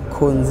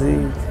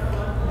ngikukhonzile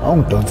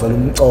awungidonsela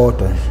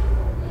umcodo nje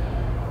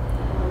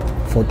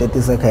for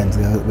 30 seconds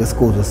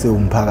besikuzwe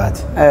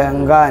siwumphakathi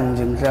ngani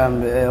nje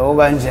mhlambe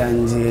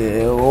okanjani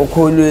nje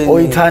okholweni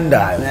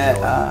oyithandayo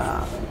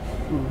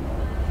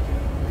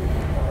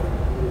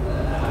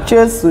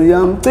Jesu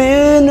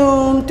yamgcina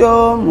umuntu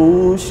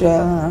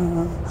omusha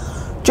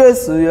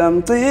Jesu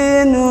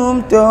yamgcina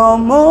umuntu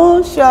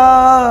omusha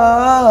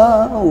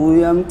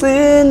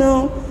uyamgcina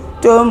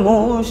umuntu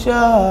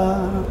omusha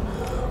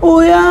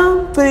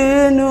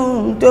uyamgcina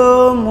umuntu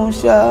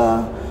omusha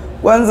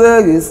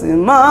kwenzeka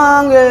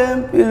isimanga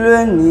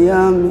empilweni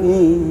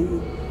yami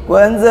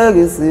kwenzeka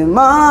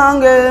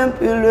isimanga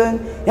empilweni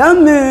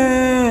yami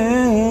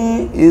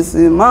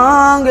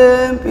isimanga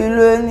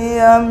empilweni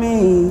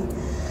yami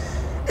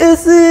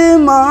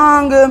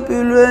isimanga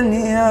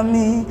empilweni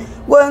yami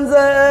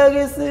kwenzeka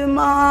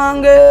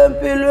isimanga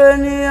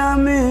empilweni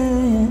yami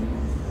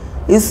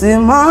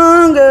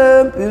isimanga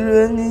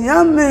empilweni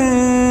yami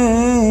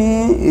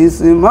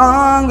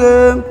isimanga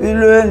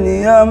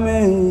empilweni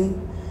yami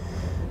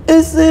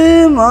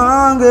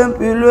isimanga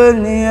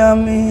empilweni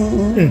yami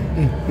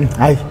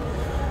hayi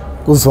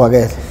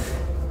kuzwakele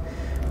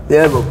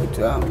yebo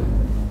bhuti wami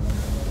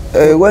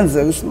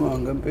kwenzeka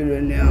isimanga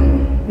empilweni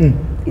yami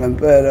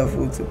ngempela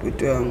futhi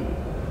bhuti wami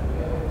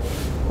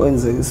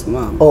kwenzeka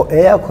isimanga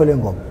eyakho le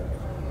ngoma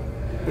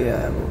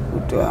yebo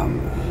bhuti wami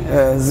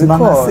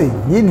zikhona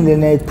yini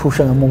lena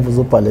eyiphusha ngemuva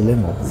uzobhala le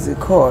ngoma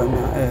zikhona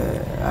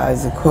hayi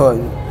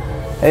zikhona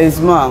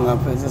isimanga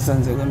phela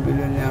senzeka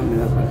empilweni yami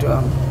la bhuti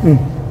wami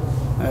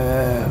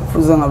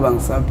futhi ngaba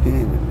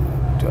ngisaphile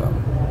bhuti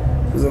wami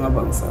futhi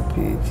ngaba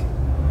ngisaphile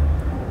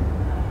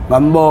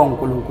ngambonga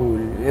uNkulunkulu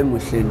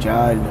emuhle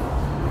njalo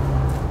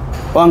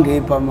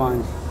wangipha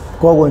amandla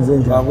kwakwenze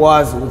njani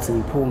akwazi ukuthi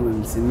ngiphume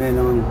emzimeni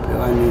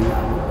angibhekane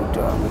nabo bhuti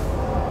wami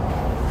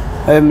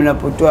mina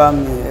bhuti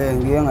wami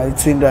ngiye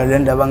ngayithinda le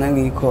ndaba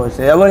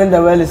ngengiyikhohle yabo le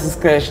ndaba yalesi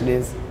scratch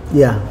lesi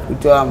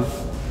bhuti wami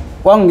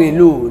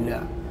kwangilula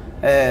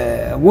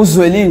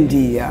kuzwela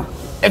indiya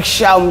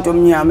ekushaya umuntu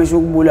omnyama esho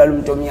ukubulala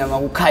umuntu omnyama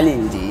ukukhala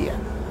indiya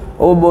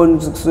obona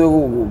ukuthi kusuke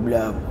kukubi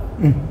lapho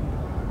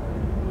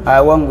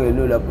hayi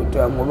kwangelula bhuti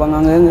wami ngoba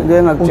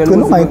ngeke ngakutshela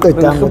ukuthi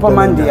ngihlupha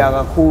amandiya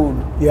kakhulu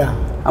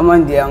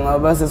amandiya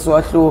ngaba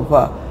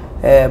sesiwahlupha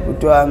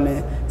bhuti wami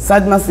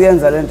sathi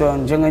masiyenza lento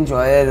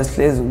njengenjwayelo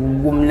sihlezi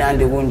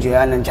kumnandi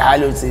kunjeyana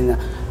njalo thina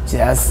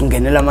nje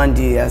singenela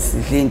amandiya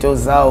sidla into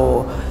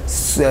zawo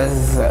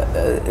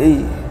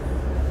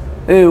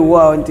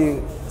wow nti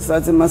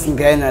sathi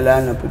masingena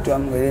lana bhuti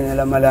wami ngelinye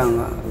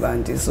lamalanga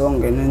kanti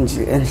songena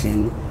nje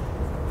endlini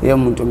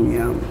yemuntu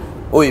omnyama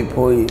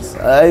oyiphoyisa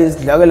hayi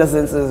isidlakela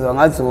sensizwa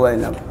ngathi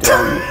wena bhuti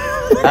wami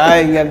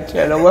hayi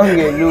ngiyakutshela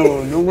kwangelula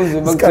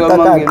ukuze bakuthiwa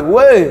mangeni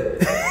we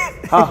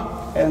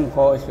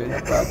engikhohlwe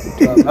lapha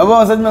bhuti wami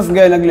yabo sathi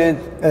masingena kule ndlu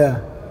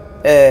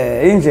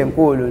indle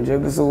enkulu nje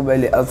bese kube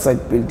le outside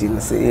building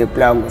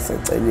seyeplango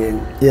seceleni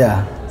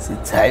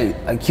sithi hayi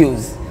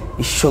accuse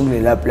ishokule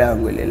lapha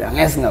lango lela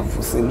ngeke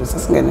singavuseli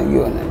sesingene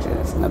kuyona nje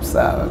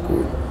singabusaka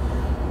kakhulu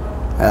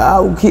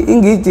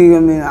ingidi ke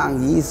mina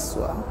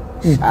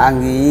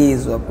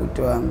angiyizwa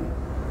bhuti wami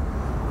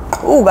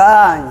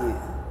ukanye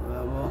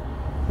yabo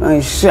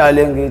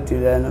ngishale ngidi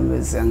lana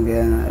bese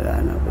ngena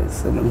lana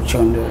bese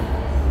lomchondo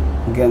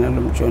ngena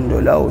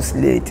lomchondo la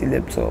uslate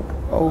laptop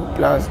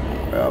plasma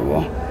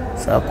yabo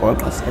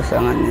sagoqa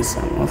sehlanganisa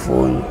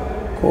amafoni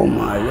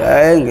komali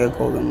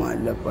engekho ke imali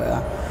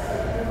lapha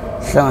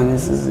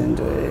hlanganisa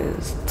izinto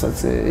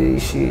sithathe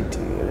ishiti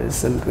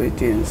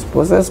sempedeni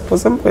siphose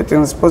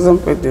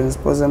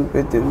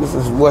empedeni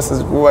bese sibuka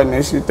sesibuka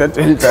neshiti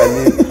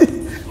atendlaleni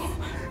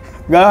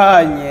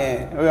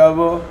kanye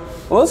uyabo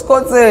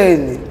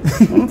osikhotseni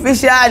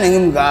umfishane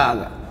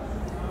ngimngaka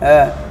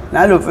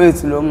nalo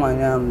mfethu lo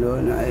mnganyami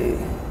lona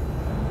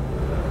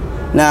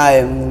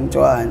naye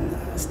umntwana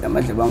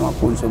sinamadleba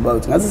amakhulu soba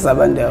uthi ngathi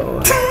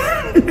sabandawo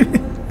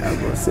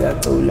yabo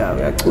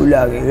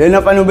siyacula-ke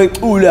yena fanele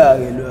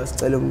ubecula-ke lo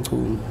sicela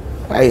umculo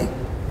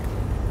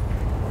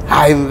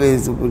hayi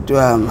mfethu ubhuti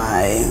wami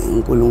hayi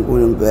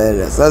uNkulunkulu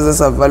impela saze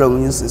savala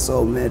omunye usisi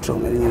ometro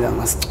ngelinye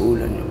ilanga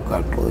sicula nje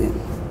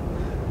emgaqweni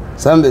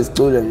sambe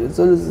sicula nje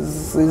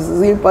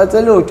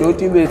siyiphathele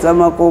ojoti bethu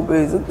amakopi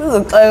ethu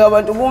kuzoxeka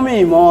abantu kuma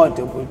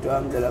imoto bhuti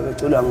wami ndlela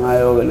becula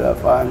ngayo-ke lo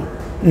yafana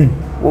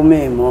kuma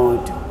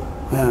imoto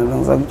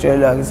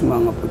bengisakutshela-ke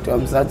isimanga bhuti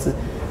wami sathi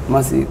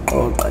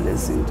masiyiqoqa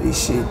lezinto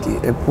ishidi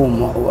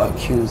ephuma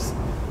u-accuse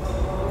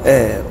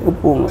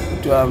uphuma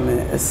bhuti wami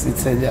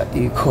esithela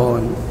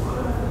ikhona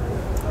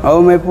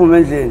awuma ephuma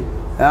endlini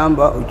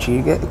hamba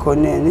ujike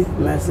ekhoneni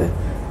mase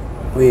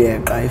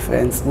uyeqa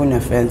ifence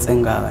kune-fence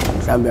engaka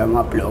mhlawumbe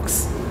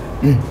yama-blocks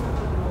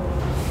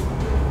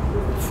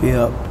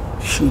fika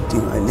shidi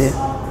ngale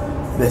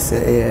bese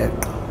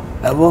eyeqa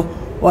yabo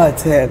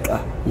watheqa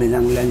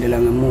mina ngilandela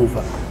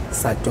ngemuva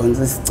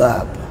sadonsa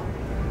isicapha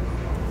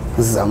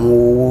sizama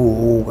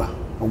ukuhuka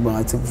ukuba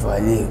ngathi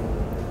kuvaliwe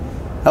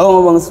yabo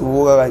ngoba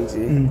ngisivuka kanje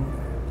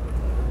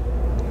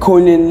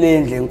khoneni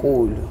lendle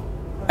enkulu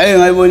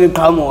ngayibona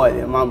iqhamuka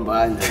le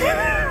mambanda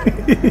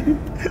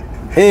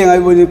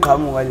ngayibona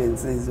iqhamuka le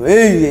nsizwa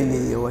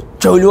leliye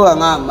wajoluka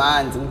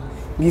ngamanzi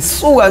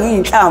ngisuka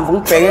ngiyinhlamvu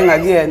ngibheke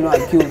ngakuyena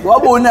u-accuse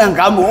wabona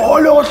ngami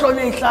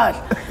olohlole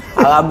ihlahla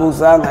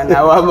akabuzanga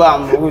nawe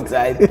abamba ukuthi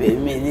hayi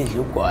bhemile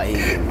idla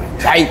ugwayile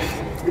manje hayi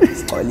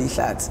sicole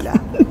ihlathi la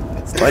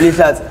sicole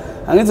ihlathi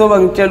angithi ngoba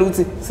ngitshela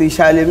ukuthi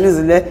siyishaya le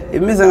mizi le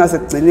imizi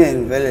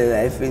engasekugcineni vele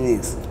la ePhoenix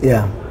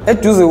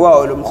eduze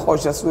kwawo lo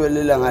mhosha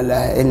asuwelela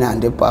ngala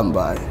eNandi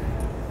eBhambayo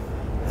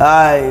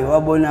hayi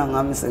wabona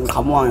ngami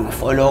sengiqhamuka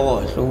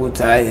ngefolokohlo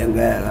ukuthi hayi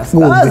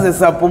ngeke aze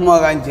saphuma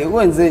kanje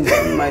kwenze nje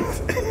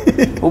manje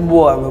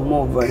ubuka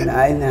ngemuva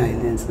hayi nayi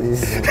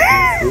lensizwa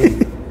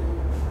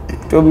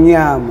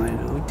tomnyama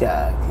lo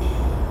udaki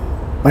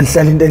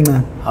manihlala into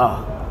encane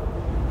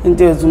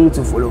into ethi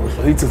umuntu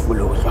ufolokohlo ithi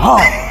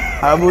ufolokohlo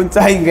abunti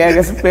hayi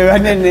ngeke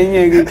sibhekane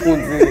nenyeke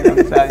inkunzi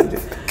namhlanje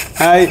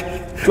hayi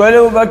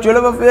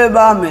bajwale bafike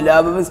bame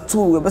laba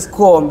besithuke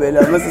besikhombe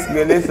la bese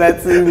singene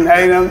ehlathini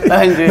hayi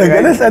namhlanje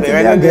ngene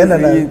ehlathini yangena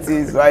la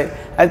insizwa hayi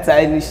athi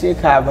hayi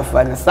nishekha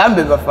bafana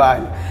sambe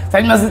bafana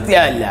sathi masithi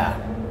yala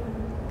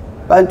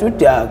bantu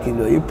udaki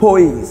lo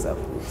iphoyisa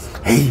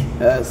futhi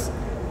yes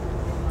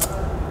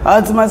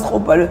athi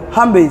masikhopha lo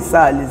hambe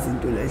isale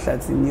izinto la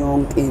ehlathini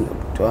yonke into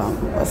butwami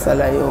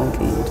wasala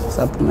yonke into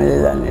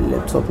saphumelela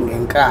ne-laptop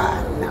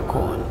ngenkani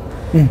nakhona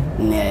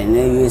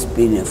ne-USB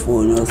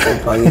nefoni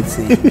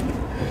osephakethini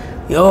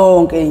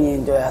yonke enye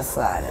into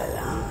yasala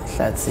la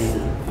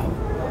ehlathini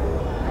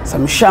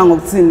samshanga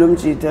ukuthini lo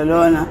mjita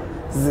lona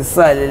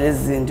zisale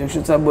lezi zinto kusho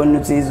ukuthi abone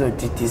ukuthi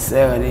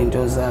izodidiseka le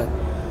nto zakhe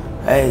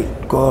hayi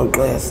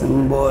goqe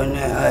simbone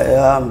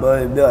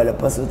hamba ebeka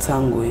lapha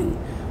sothangweni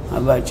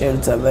abatshela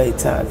ukuthi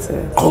abayithathe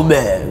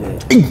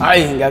qhubeke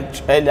hayi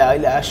ngiyakutshela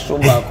la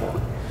shuba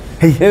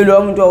khona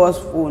lo muntu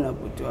owasifuna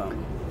bhuti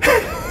wami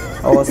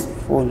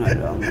awasifuna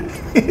lo muntu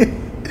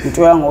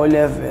into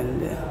yango-11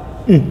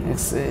 le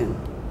ekuseni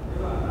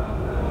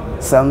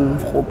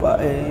samhupa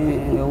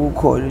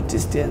ngekukhola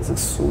i-distance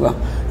kusuka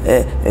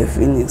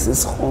ePhoenix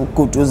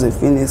siguduze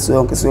ePhoenix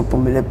yonke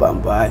siyophumela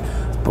eBhambayo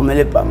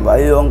siphumela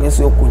eBhambayo yonke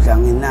siyogudla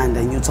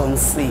ngenanda Newton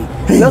C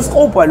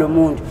lesihupa lo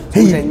muntu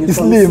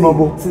isilima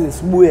bo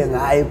sibuye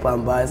ngaye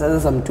eBhambayo saze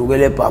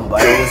samdukela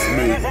eBhambayo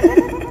kwesibili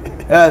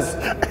yes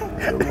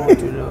lo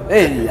muntu lo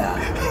la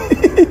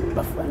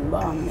bafana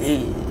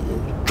bami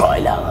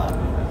joyla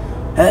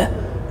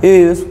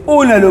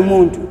sifuna lo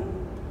muntu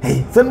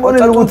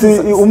senibonile ukuthi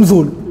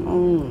umZulu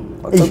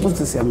wacaca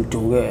ukuthi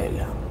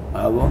siyamdukela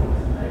yabo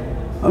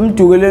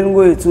amdukeleni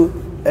kwethu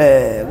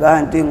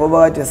kanti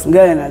ngoba kade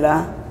singena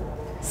la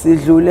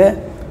sidlule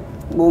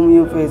komunye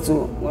mfethu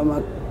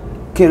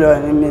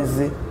kwamakhelwane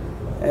imizi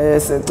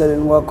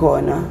seceleni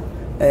kwakhona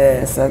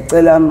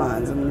sacela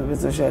amanzi mina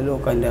mfethu oshaya lo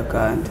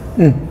gandaganda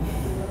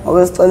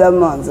ngoba sicela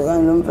amanzi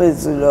kanti lo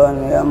mfethu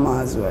lona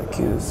uyamazi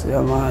u-accuse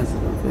uyamazi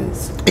lo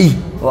mfethu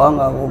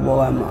wangakubo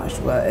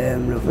kwamasho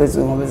lo mfethu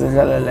ngoba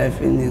esedlala la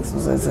ePhoenix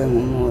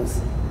usethenga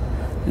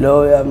lo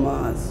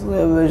uyamazi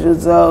uyabesho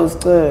ukuthi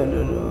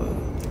awusicelo lo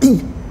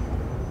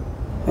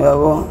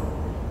yabo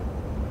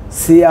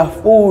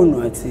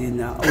siyafunwa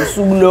thina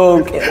usuku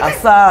lonke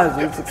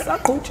asazi ukuthi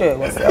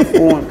kusaqhutshekwa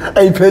siyafuna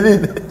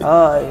ayiphelile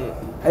hayi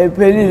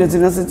ayiphelile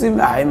thina sithi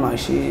hayi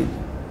mashini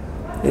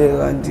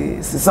kanti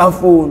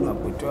sisafunwa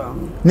bhuti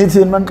wami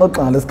nithini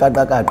manixoxa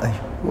ngalesiqaqaqaqa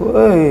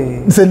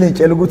Hey.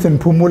 Senitshela ukuthi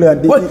niphumule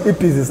kanti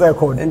ibhizi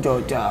sekhona.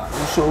 Indoda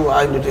usho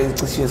hayi indoda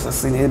ecishe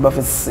sasine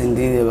bafethu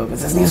sisindile bafethu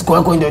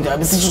sesisigwegwe indoda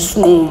besisho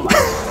sinquma.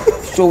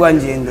 Sho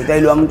kanje indoda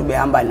ayilo umuntu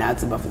behamba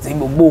nathi bafethu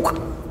ayibobuka.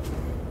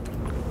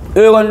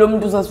 Kanti lo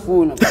muntu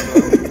usasifuna.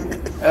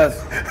 Yes.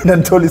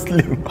 Nanithola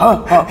isilimo.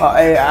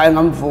 Hayi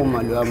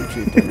ngamvuma lo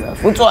amjida la.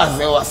 Futhi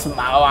waze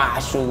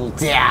wasimawasho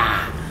ukuthi ya.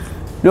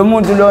 Lo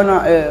muntu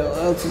lona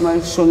uthi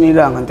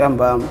mashonilanga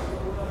ntambama.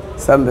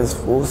 Sambe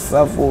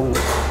safuna.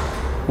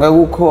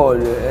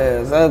 Ngakukhole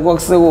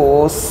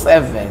kwakuseku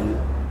 7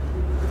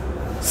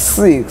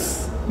 6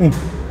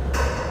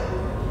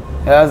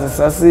 yazi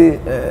sasi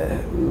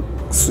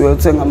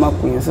siyothenga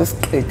amagwinya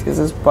sesiqede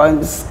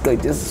sesibhani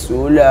siqede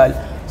sisiyolala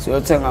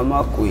siyothenga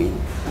amagwinya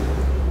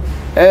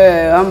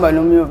hamba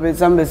nomyophe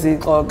sambe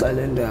sixoxa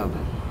le ndaba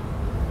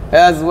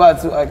yazi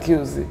wathi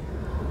accuse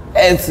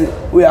ethi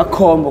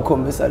uyakhomba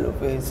ukhombisa lo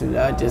phethu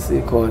lade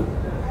sikhona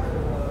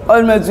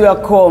almethi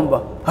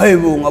uyakhomba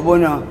hayibo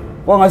ngabona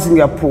kwangasi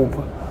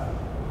ngiyaphupha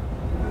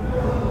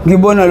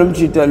ngibona lo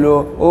mjida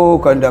lo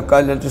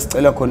gandakala ethi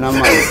sicela khona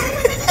amanzi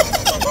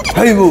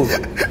hayibo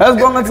yazi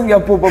kwangathi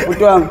ngiyaphupha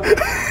bhuti wami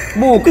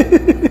buka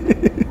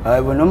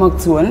hayibo noma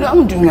kuthiwa lo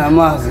muntu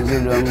ngiyamazi nje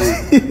lo muntu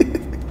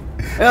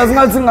yazi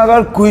ngathi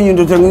ngakaligwinya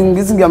indoda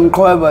ngithi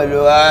ngiyamqhweba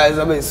lo hayi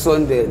zabe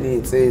isondele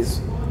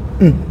insizwe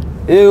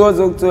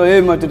kwaze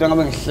kuthiwa madoda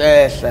ngabe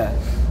ngihlehla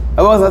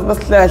abazathi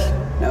basihlehla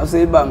nawe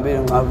seyibambile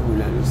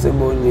ngcavula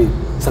sebonile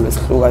sabe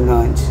sihluka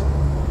nanje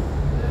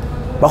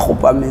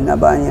bahopha mina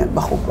abanye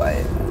bahopha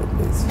yena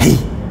hey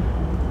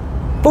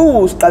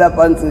siqala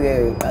phansi ke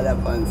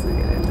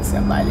lento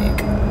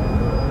siyabaleka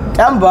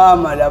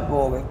ntambama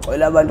lapho ke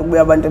gcwele abantu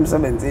kubuya abantu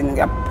emsebenzini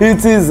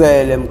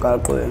ngiyaphithizela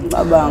emgaqweni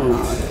cabanga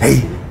hey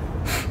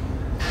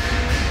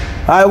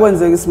hayi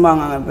kwenzeka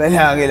isimanga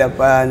ngempela ke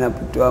lapha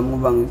bhuti wami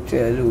kuba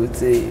ngitshela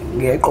ukuthi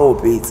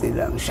ngiyeqobhithi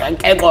la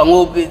ngishakeqwa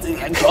ngobhithi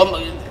ngiyajoma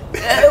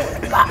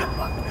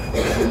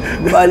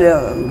baba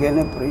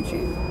ngene bridge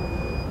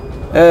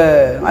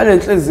ngale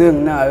nhliziyo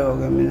enginayo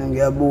ke mina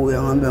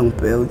ngiyabuya ngihambe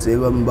ngibheke ukuthi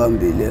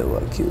bambambile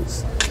Wakhe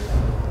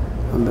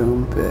ngihambe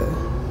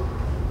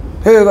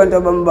ngibheke kanti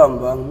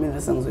abambamba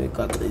mina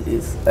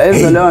sengizoyigaxelisa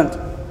ayizwe le nto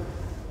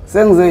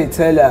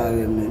sengizoyithela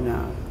ke mina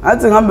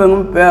athi ngihambe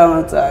ngimbheka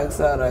ngathi hayi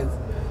kusa right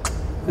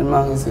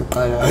uma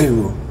ngisiqala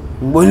hayibo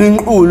ngibona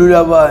inqulu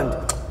labantu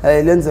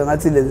hayi lenze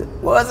ngathi lenze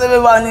ngoba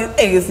sebebani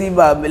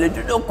siyibambe lento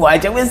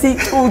logwaja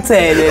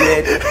besiyithuthele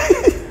lento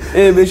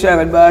beshaya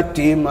ngathi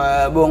bayadima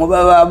yabo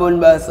ngoba babona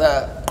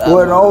basa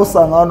wena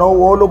usangana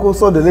wolokhu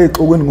usondele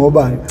ezixokweni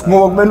ngobani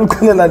ngoba kumele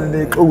uqhelelane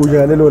nezixoku nje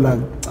ngalelo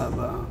langa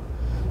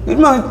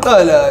ngithi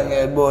mangiqala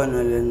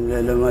ngiyabona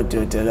le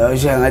madoda la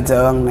ushaya ngathi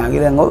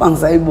abanginakile ngoba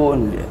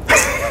ngisayiboni le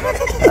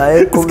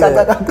hayi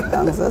qhubeka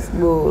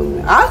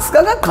angisasiboni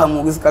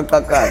sikaqhamuka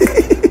isikaqaqaka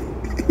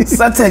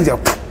sathe nje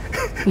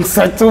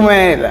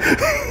ngisathumela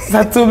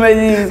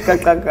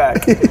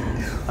isikaqaqaka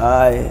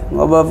hayi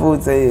ngoba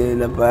futhi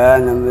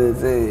laphayana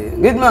bese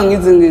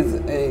ngithi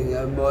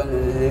ngiyabona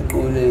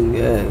lequle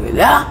ngeke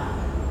la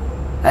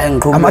hayi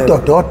ngiqhubeka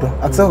amadododo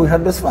akusekho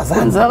abantu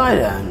besifazane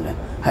ngizakalanda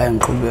hayi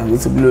ngiqhubeka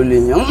ngithi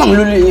kulolinya uma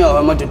ngilolinya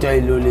amadoda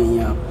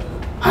ayilolinya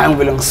hayi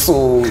ngivele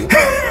ngisuka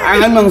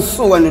angime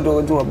ngisuka nento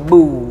ukuthi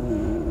wabu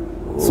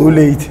so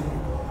late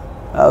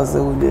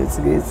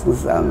awusekulethi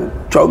ngizame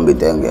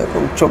jombite engekho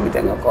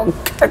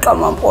ngiqeqa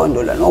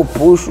amampondo la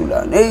nobhushu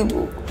la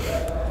neyibo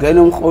ngene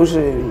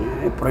umkhosheni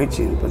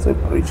ebridging bese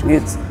bridge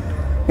ngithi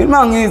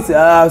ngithi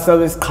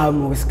sabe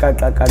siqhamuka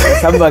isikaqaqaqa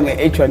sihamba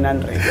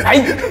nge-H100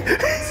 hayi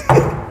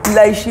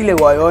layishile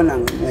kwayona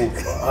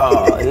ngemuva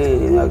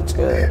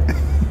ngakutshela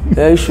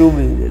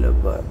yayishubile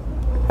lapha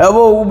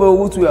yabo kube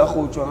ukuthi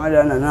uyahutshwa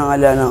ngalana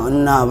nangalana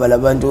naba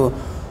labantu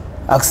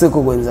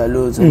akusekho kwenza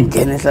lutho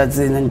ngene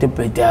ehlathini into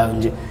ebhedayo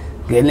nje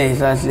ngene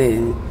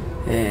ehlahleni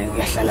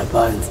ngiyahlala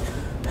phansi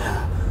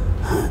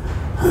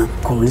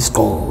khumula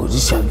isigqoko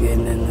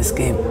sishabene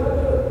nescape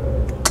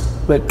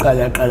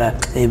beqala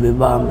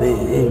bebambe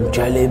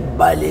njalo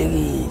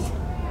ebalekile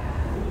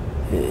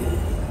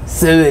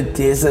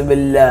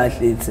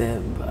sebelahle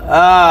ithemba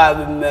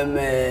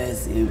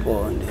bememeza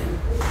impondo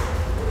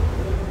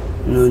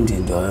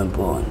nondindo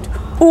wempondo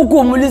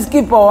ukhumula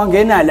iskipa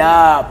wangena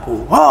lapho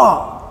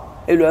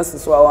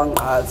elwasiswa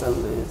wanqatha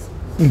ngezi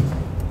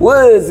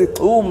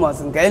wezixhuma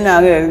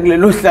singena ke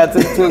kulelo hlathe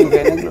ekuthiwa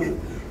ngene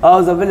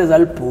kulelo zawuvele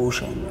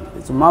zalibhusha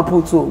nje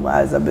umaphuthuba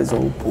azabe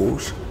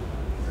zowubhusha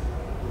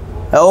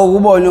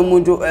ukubona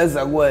umuntu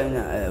eza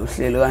kuwena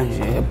uhleli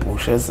kanje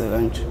ebhusha ese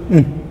kanje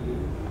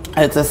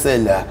ethi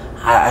sela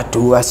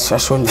aduka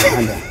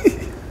sishashonala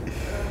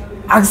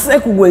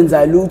akusekho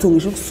ukwenza lutho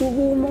ngisho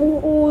ukusukuma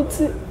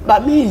uthi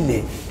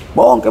bamile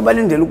bonke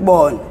balindele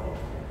ukubona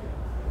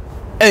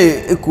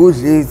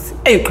egudlithi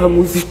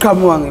eqhamusa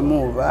iqhamuka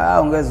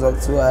ngemuva ungezwe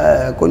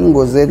kuthiwa khona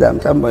ingozi la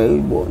mhlamba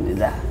ayibone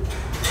la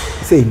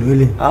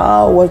seyinwele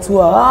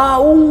wathiwa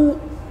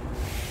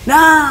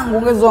nangu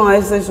ungezwe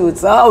ngayisesho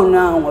ukuthi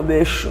nangu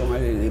abesho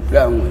ngaleli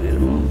plango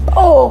leli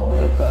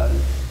ekhaya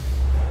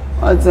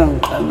Wathi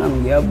ngiqala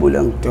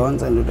ngiyabula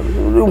ngidonsa ndoda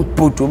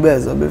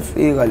ungibhudubeza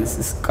befika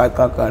lesi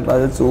siqaqaqaqa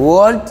lethi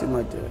what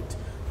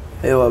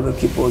madoda wabe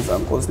khipha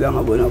ozankosi la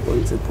ngabona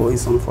khona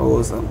sephoyisa ngifaka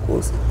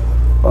ozankosi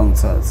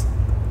wangithatha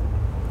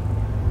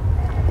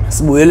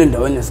sibuyele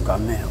endaweni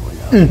yesigameko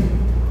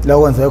la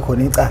kwenza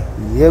khona icala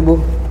yebo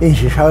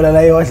injishawula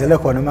la ewadlele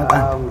khona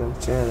amaqanda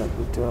ngikutshela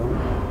futhi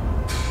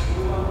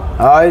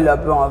hayi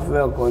lapho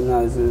ngafika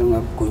khona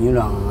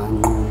ngigunyulwa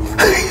nganqono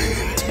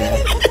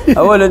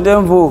abo lento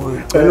emvuvu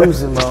cela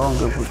umzimba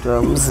wonke futhi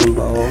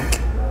umzimba wonke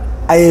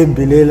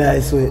ayembilela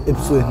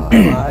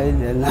ebusweni hayi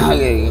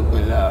lena-ke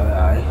phela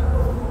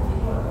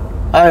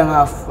hayi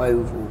ngafa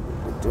imvuvu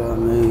futhi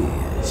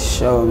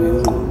ngishawa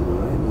ngenqono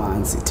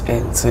emanzi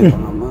ngithelwa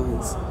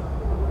ngamanzi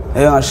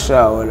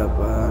ngashawa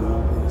lapha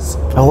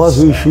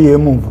akwazi uyishiya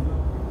emuva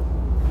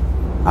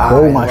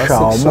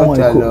ungashawa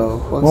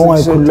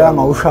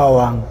mongayikhulanga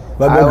ushawanga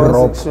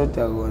babe-drop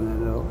kushoda kona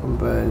lokho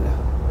impela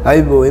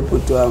hayi bo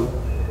ebhuti wami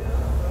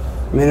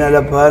mina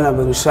laphana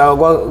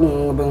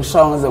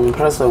bengishawa ngize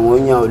ngipressa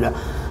ngonyawo la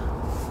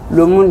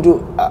lo muntu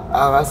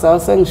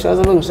akasasengishaya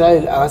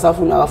bengishayile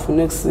akafuna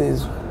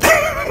ukusizwa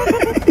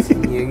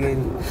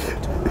ngiyekeni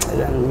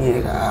ngicela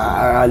ngiyeka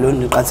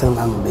alona iqathele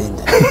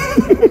ngangibenda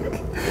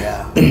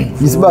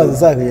isibazi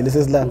sakhe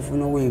lesi silanga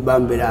ngifuna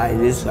ukuyibambela hayi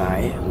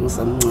lesaye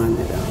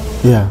ngisamncane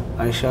la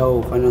ayishawa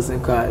ufana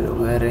sekhaya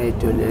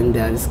ngeredio le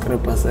ndala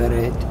iscraper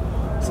seredio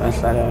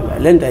sahlala la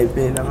le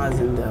ndayiphela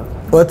ngazi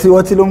indaba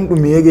wathi lo muntu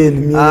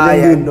miyekeni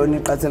hayi lona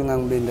iqathele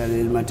ngangibenda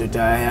leli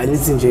madoda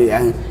ayanithi nje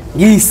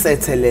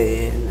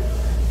ngiyisethele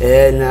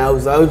yena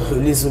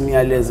uzawudlulisa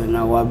umyalezo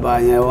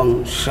nakwabanye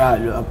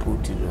wangishalo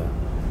abhuti lo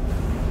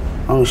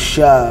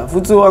angishaya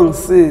futhi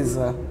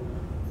wangisiza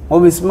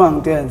ngoba isimanga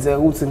into yenze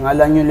ukuthi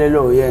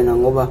ngalanyulelo yena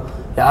ngoba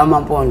la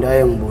amampondo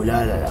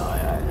ayengibulala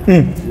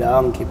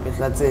la ngikhipha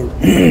ehlathini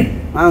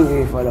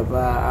ngangifa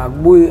lapha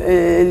akubuyi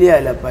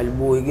eliya lapha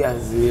libuyi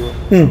kuyaziwa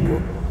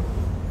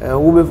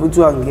kube futhi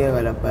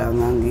wangiyeka lapha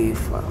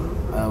ngangifa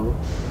yabo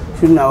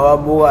futhi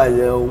nawabuka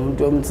le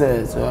umuntu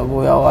omthetho yabo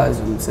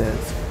uyawazi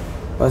umthetho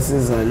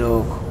wasiza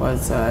lokho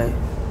wathi hayi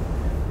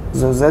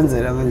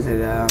uzozenzela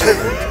ngendlela yami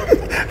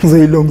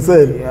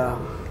uzoyilungisela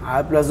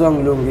hayi plus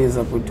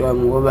wangilungisa futhi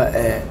wami ngoba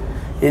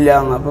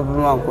ila ngapha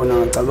makhona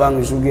ngicabanga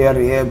ngisho ukuya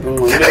rehab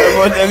ingqondo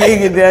kodwa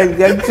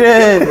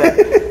ngiyakutshela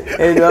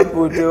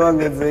lapho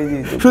wangenze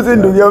into futhi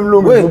induku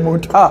yamlungisa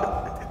umuntu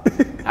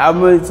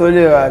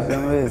amethole kahle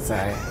mfethu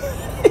hayi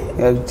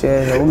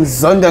ngiyakutshela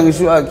umzonda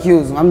ngisho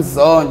accuse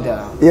ngamzonda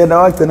yena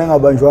wagcina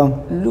ngabanjwanga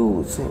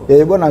lutho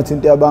yayibona ukuthi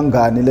into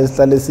yabangani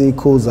lesihlale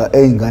siyikhuza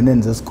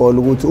einganeni zesikole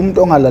ukuthi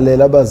umuntu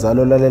ongalalela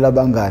abazali olalela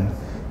abangani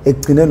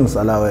ekugcineni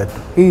usala wedwa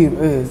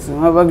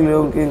ngaba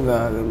kuleyo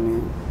nkinga-ke mina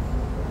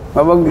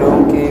ngaba kuleyo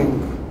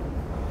nkinga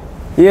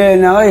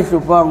yena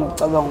akayihluphanga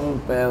ukucabanga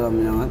umbheka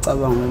mina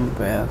ngacabanga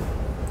umbheka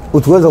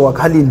uthi kwenza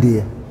kwakhala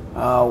indiya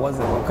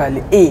kwaze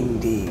kwakhala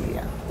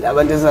indiya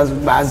labantu esazi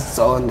ukuthi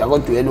bazonda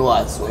kodwa yena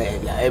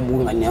wazwela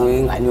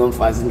ingane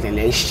yomfazi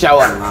indlela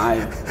eshawa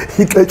ngayo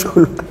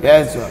ixetshulo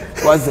yezwa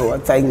kwaze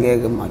wathi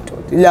ayingeke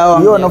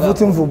madoda iyona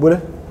futhi imvubu le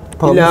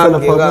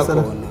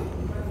phakamisela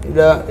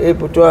la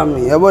ebhuti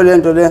wami yabo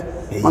lento le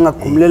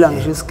mangagumulela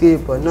ngisho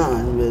iskipha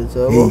nani bethu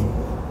yabo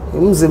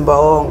umzimba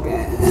wonke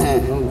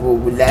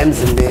imvubu la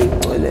emzimbeni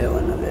ngcwele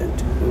yona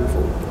lento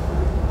imvubu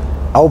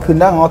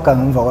awuphindanga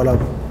waganga emva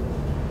kwalapho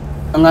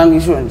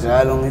angangisho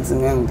njalo ngithi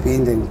ngeke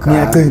ngiphinde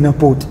ngiyagcina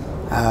bhuti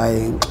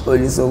hayi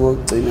ngixolisa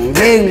okugcina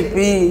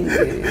ngeke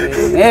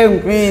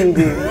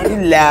ngiphinde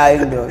ila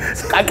indoda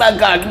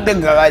siqaqaqaqa into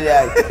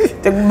engakalayo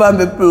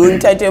tekubambe blue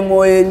ngithathe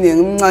emoyeni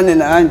ngimncane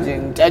kanje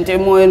ngithathe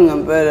emoyeni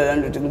ngempela la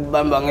ndoda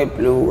ngibamba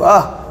ngeblue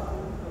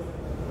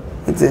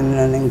ithi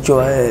mina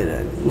ngijwayela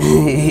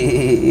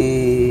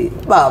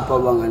bapha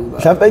bangani ba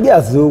mhlawumbe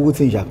kuyaziwa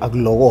ukuthi nje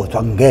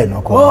akulokothwa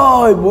kungenwa khona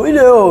hayi bo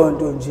ileyo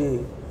nto nje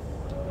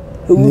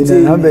ukuthi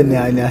nihambe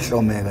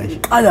niyahlomeka nje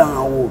qala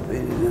ngakuphi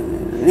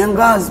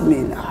ngiyangazi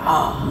mina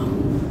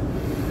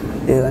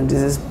kanti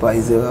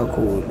sesibhayize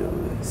kakhulu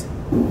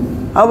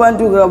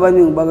abantu-ke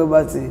abaningi bake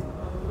bathi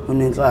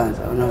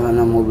unenhlanhla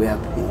unakanamobe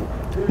yaphila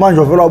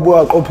manje vele wabuya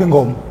waqopha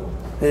ingoma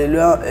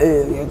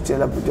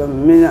ngiyakutshela bhuti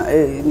wami mina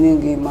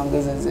iningi iy'manga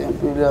ezenze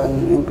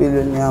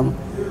empilweni yami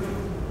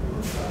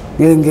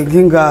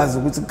ngingazi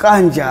ukuthi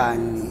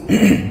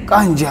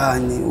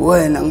kanjani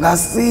wena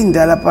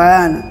ngasinda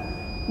laphayana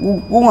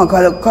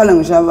kukhala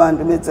ngisho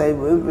abantu bethi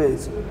hayibo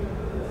emfethu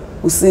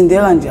usinde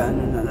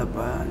kanjani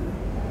nalaphayana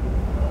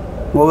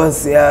ngoba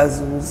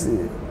siyazi ukuthi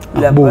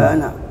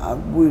laphayana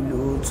akubuyi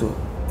lutho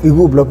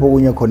ikuphi lapho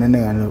okunye khona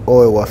enengane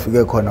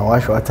wafike khona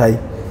washo wathi hayi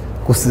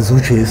kusiza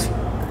uJesu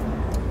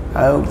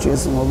hayi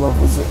uJesu ngoba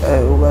futhi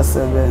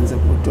ukasebenze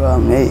bhuti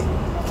wami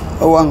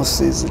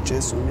owangisiza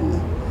uJesu mina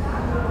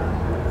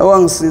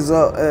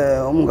owangisiza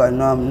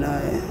umngani wami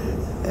naye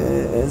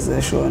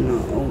ezeshona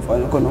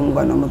umfana khona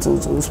umngani wami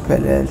uthi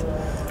usiphelele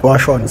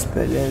washona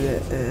usiphelele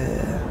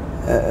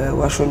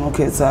washona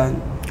ukhethani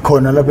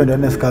khona lapha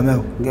endaweni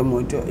esigameko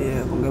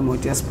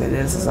ngemoto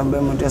yasiphelele sihamba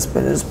emoto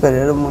yasiphelele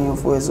siphelele omunye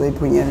mfowethu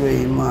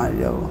oyiphunyelwe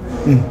imali yabo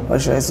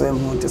washayiswa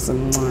imoto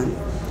semncane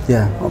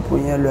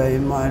waphunyelwa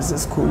imali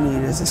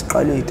sesikhulile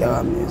sesiqale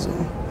idakamizwa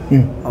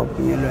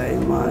waphunyelwa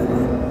imali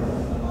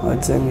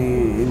wathenga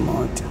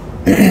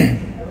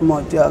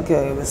imoto yakhe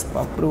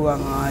besibhabhruka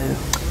ngayo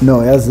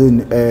no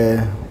yazini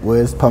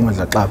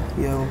wesiphamadla xaba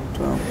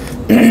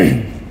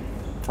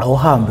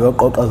awuhambe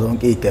waqoqa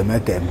zonke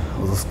igemegeme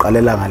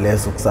uzosiqalela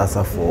ngaleso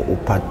kusasa for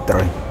upart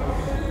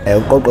 3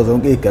 uqoqa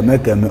zonke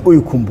igemegeme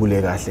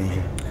uyikhumbule kahle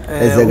nje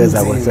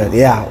ezekeza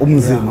kwesela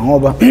umzima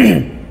ngoba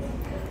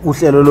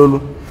uhlelo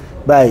lolu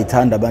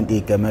bayayithanda abantu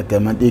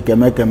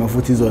igemegeme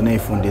futhi izona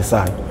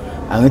ezifundisayo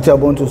angithi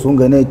yabona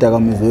usungena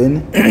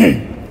ezidakamizweni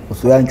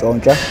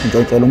usuyantshontsha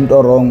intshontshela umuntu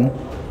orongo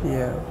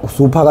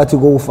usuphakathi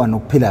kokufa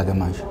nokuphila ke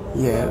manje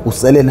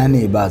usele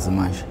nanezibazi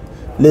manje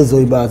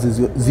lezo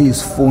ibazi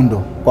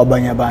ziyisifundo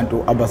kwabanye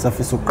abantu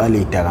abasafisa ukuqala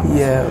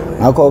izidakamizwa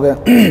ngakho ke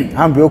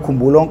hamba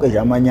uyokhumbula onke nje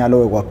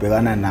amanyalo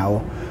okwabhekana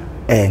nawo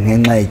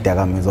ngenxa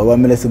yezidakamizwa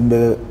obamele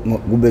sikubeke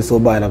kube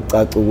sobala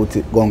kucaca ukuthi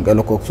konke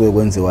lokho kusuke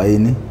kwenziwa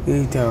yini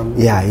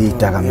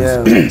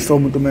izidakamizwa so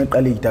umuntu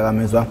umeqala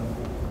izidakamizwa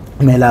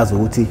kumele azi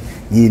ukuthi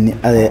yini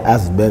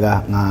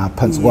azibeka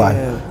ngaphansi kwayo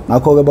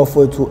ngakho ke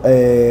bafowethu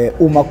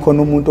uma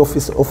khona umuntu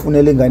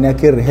ofunela ingane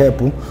yakhe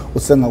irehab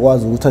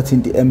usengakwazi ukuthi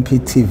athinte Mp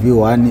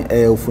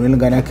TV1 ufunela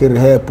ingane yakhe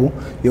irehab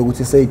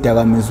yokuthi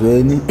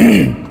seyidakamizweni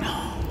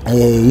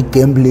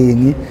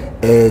igambling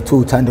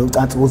uthanda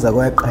ucansi kuza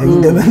kweqa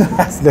into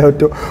ebengasi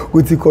leyo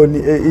ukuthi khona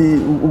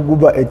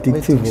ukuba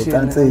addictive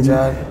ucansini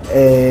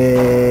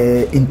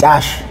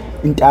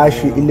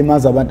intashi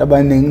ilimaza abantu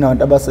abaningi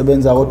nabantu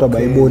abasebenza kodwa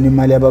bayibona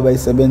imali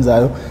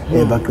abayisebenzayo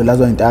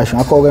bagqilazwa intashi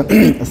ngakho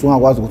ke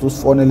usungakwazi ukuthi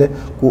usifonele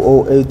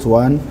ku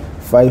 081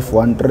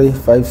 513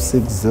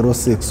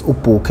 5606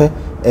 ubhuke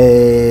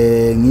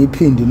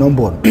ngiphindi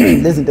inombolo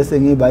lezi zinto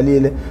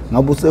esengibalile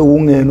ngabe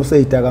usewungena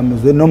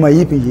useyidakamizweni noma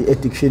yipi nje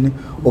addiction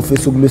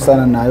ofisa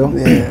ukulwisana nayo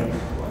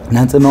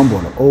nansi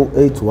inombolo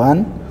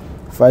 081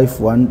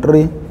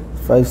 513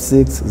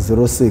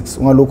 5606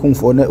 ungalokhu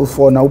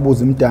ufona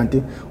ubuza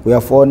imdanti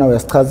uyafona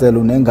uyasichazela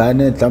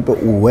unengane mhlambe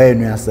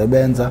uwena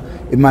uyasebenza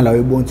imali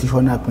ayibona ukuthi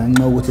ishona phi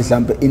ngenxa ukuthi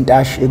mhlambe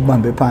intashi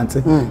ekubambe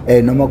phansi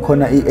noma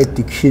khona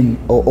iaddiction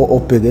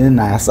obhekene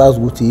nayo asazi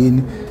ukuthi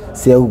yini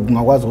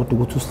siyakwazi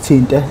ukuthi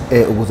usithinte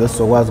ukuze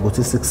sizokwazi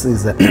ukuthi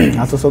sikusize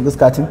ngaso sonke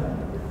isikhathi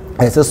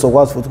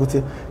sesizokwazi futhi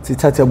ukuthi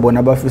sithathe bona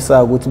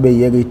abafisayo ukuthi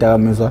beyiyeke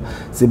izidakamizwa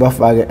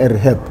sibafake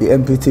erehab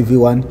iMp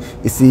TV1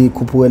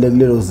 isikhuphukele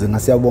kulelo zinga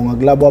siyabonga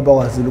kulabo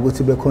abakwazile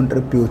ukuthi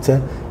becontribute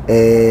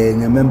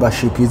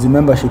ngemembership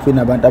membership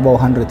inabantu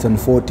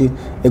abawu140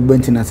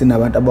 ekubeni thina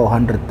sinabantu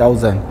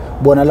abawu100,000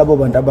 bona labo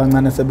bantu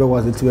abancane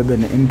sebekwazi ukuthi bebe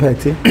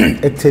neimpact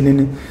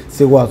ekuthenini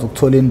sikwazi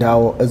ukuthola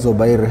indawo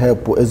ezoba irehab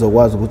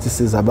ezokwazi ukuthi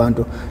siza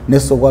abantu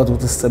nesizokwazi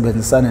ukuthi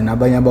sisebenzisane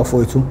nabanye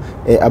abafowethu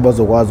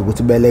abazokwazi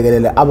ukuthi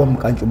belekelele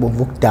abamkantshu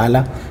bomvu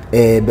kudala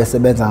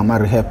besebenza ngama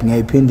rehab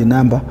ngiyayiphindi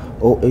number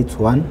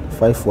 081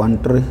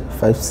 513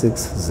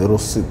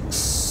 5606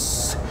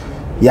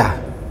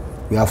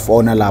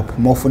 uyafona lapho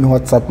mofuna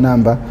iWhatsApp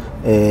number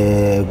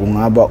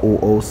kungaba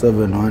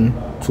u071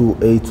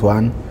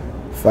 281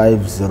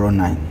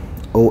 509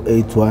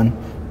 081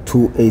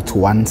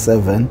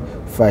 2817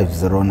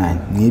 509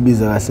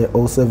 ngiyibiza kahle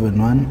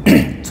 071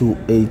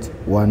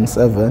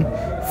 2817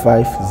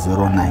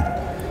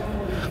 509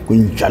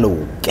 kunjalo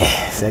ke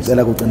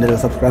siyacela kucindezela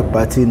subscribe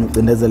button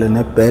ucindezele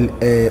nebell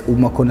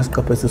uma khona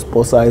isiqephu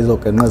esisiposayo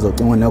izogenqeza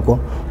ocingweni yakho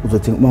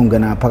uzothi uma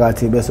ungena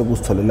phakathi bese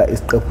kusitholela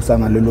isiqephu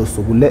sangalelo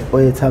suku le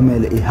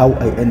oyethamele how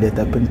I ended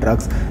up in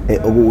drugs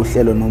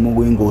okuuhlelo noma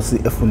kuyingosi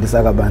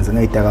efundisa kabanzi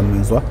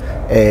ngezidakamizwa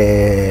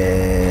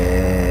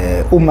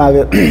uma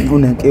ke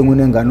unenkinga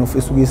unengane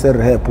ofisa ukuyise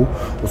rehab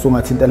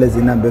usungathinta lezi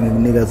inamba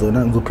engikunika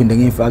zona ngizophinde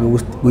ngiyifake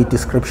ku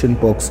description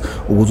box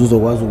ukuze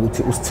uzokwazi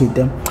ukuthi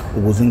usithinte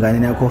ukuze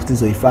ingane yakho futhi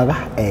izoyifaka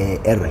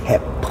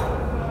erehab.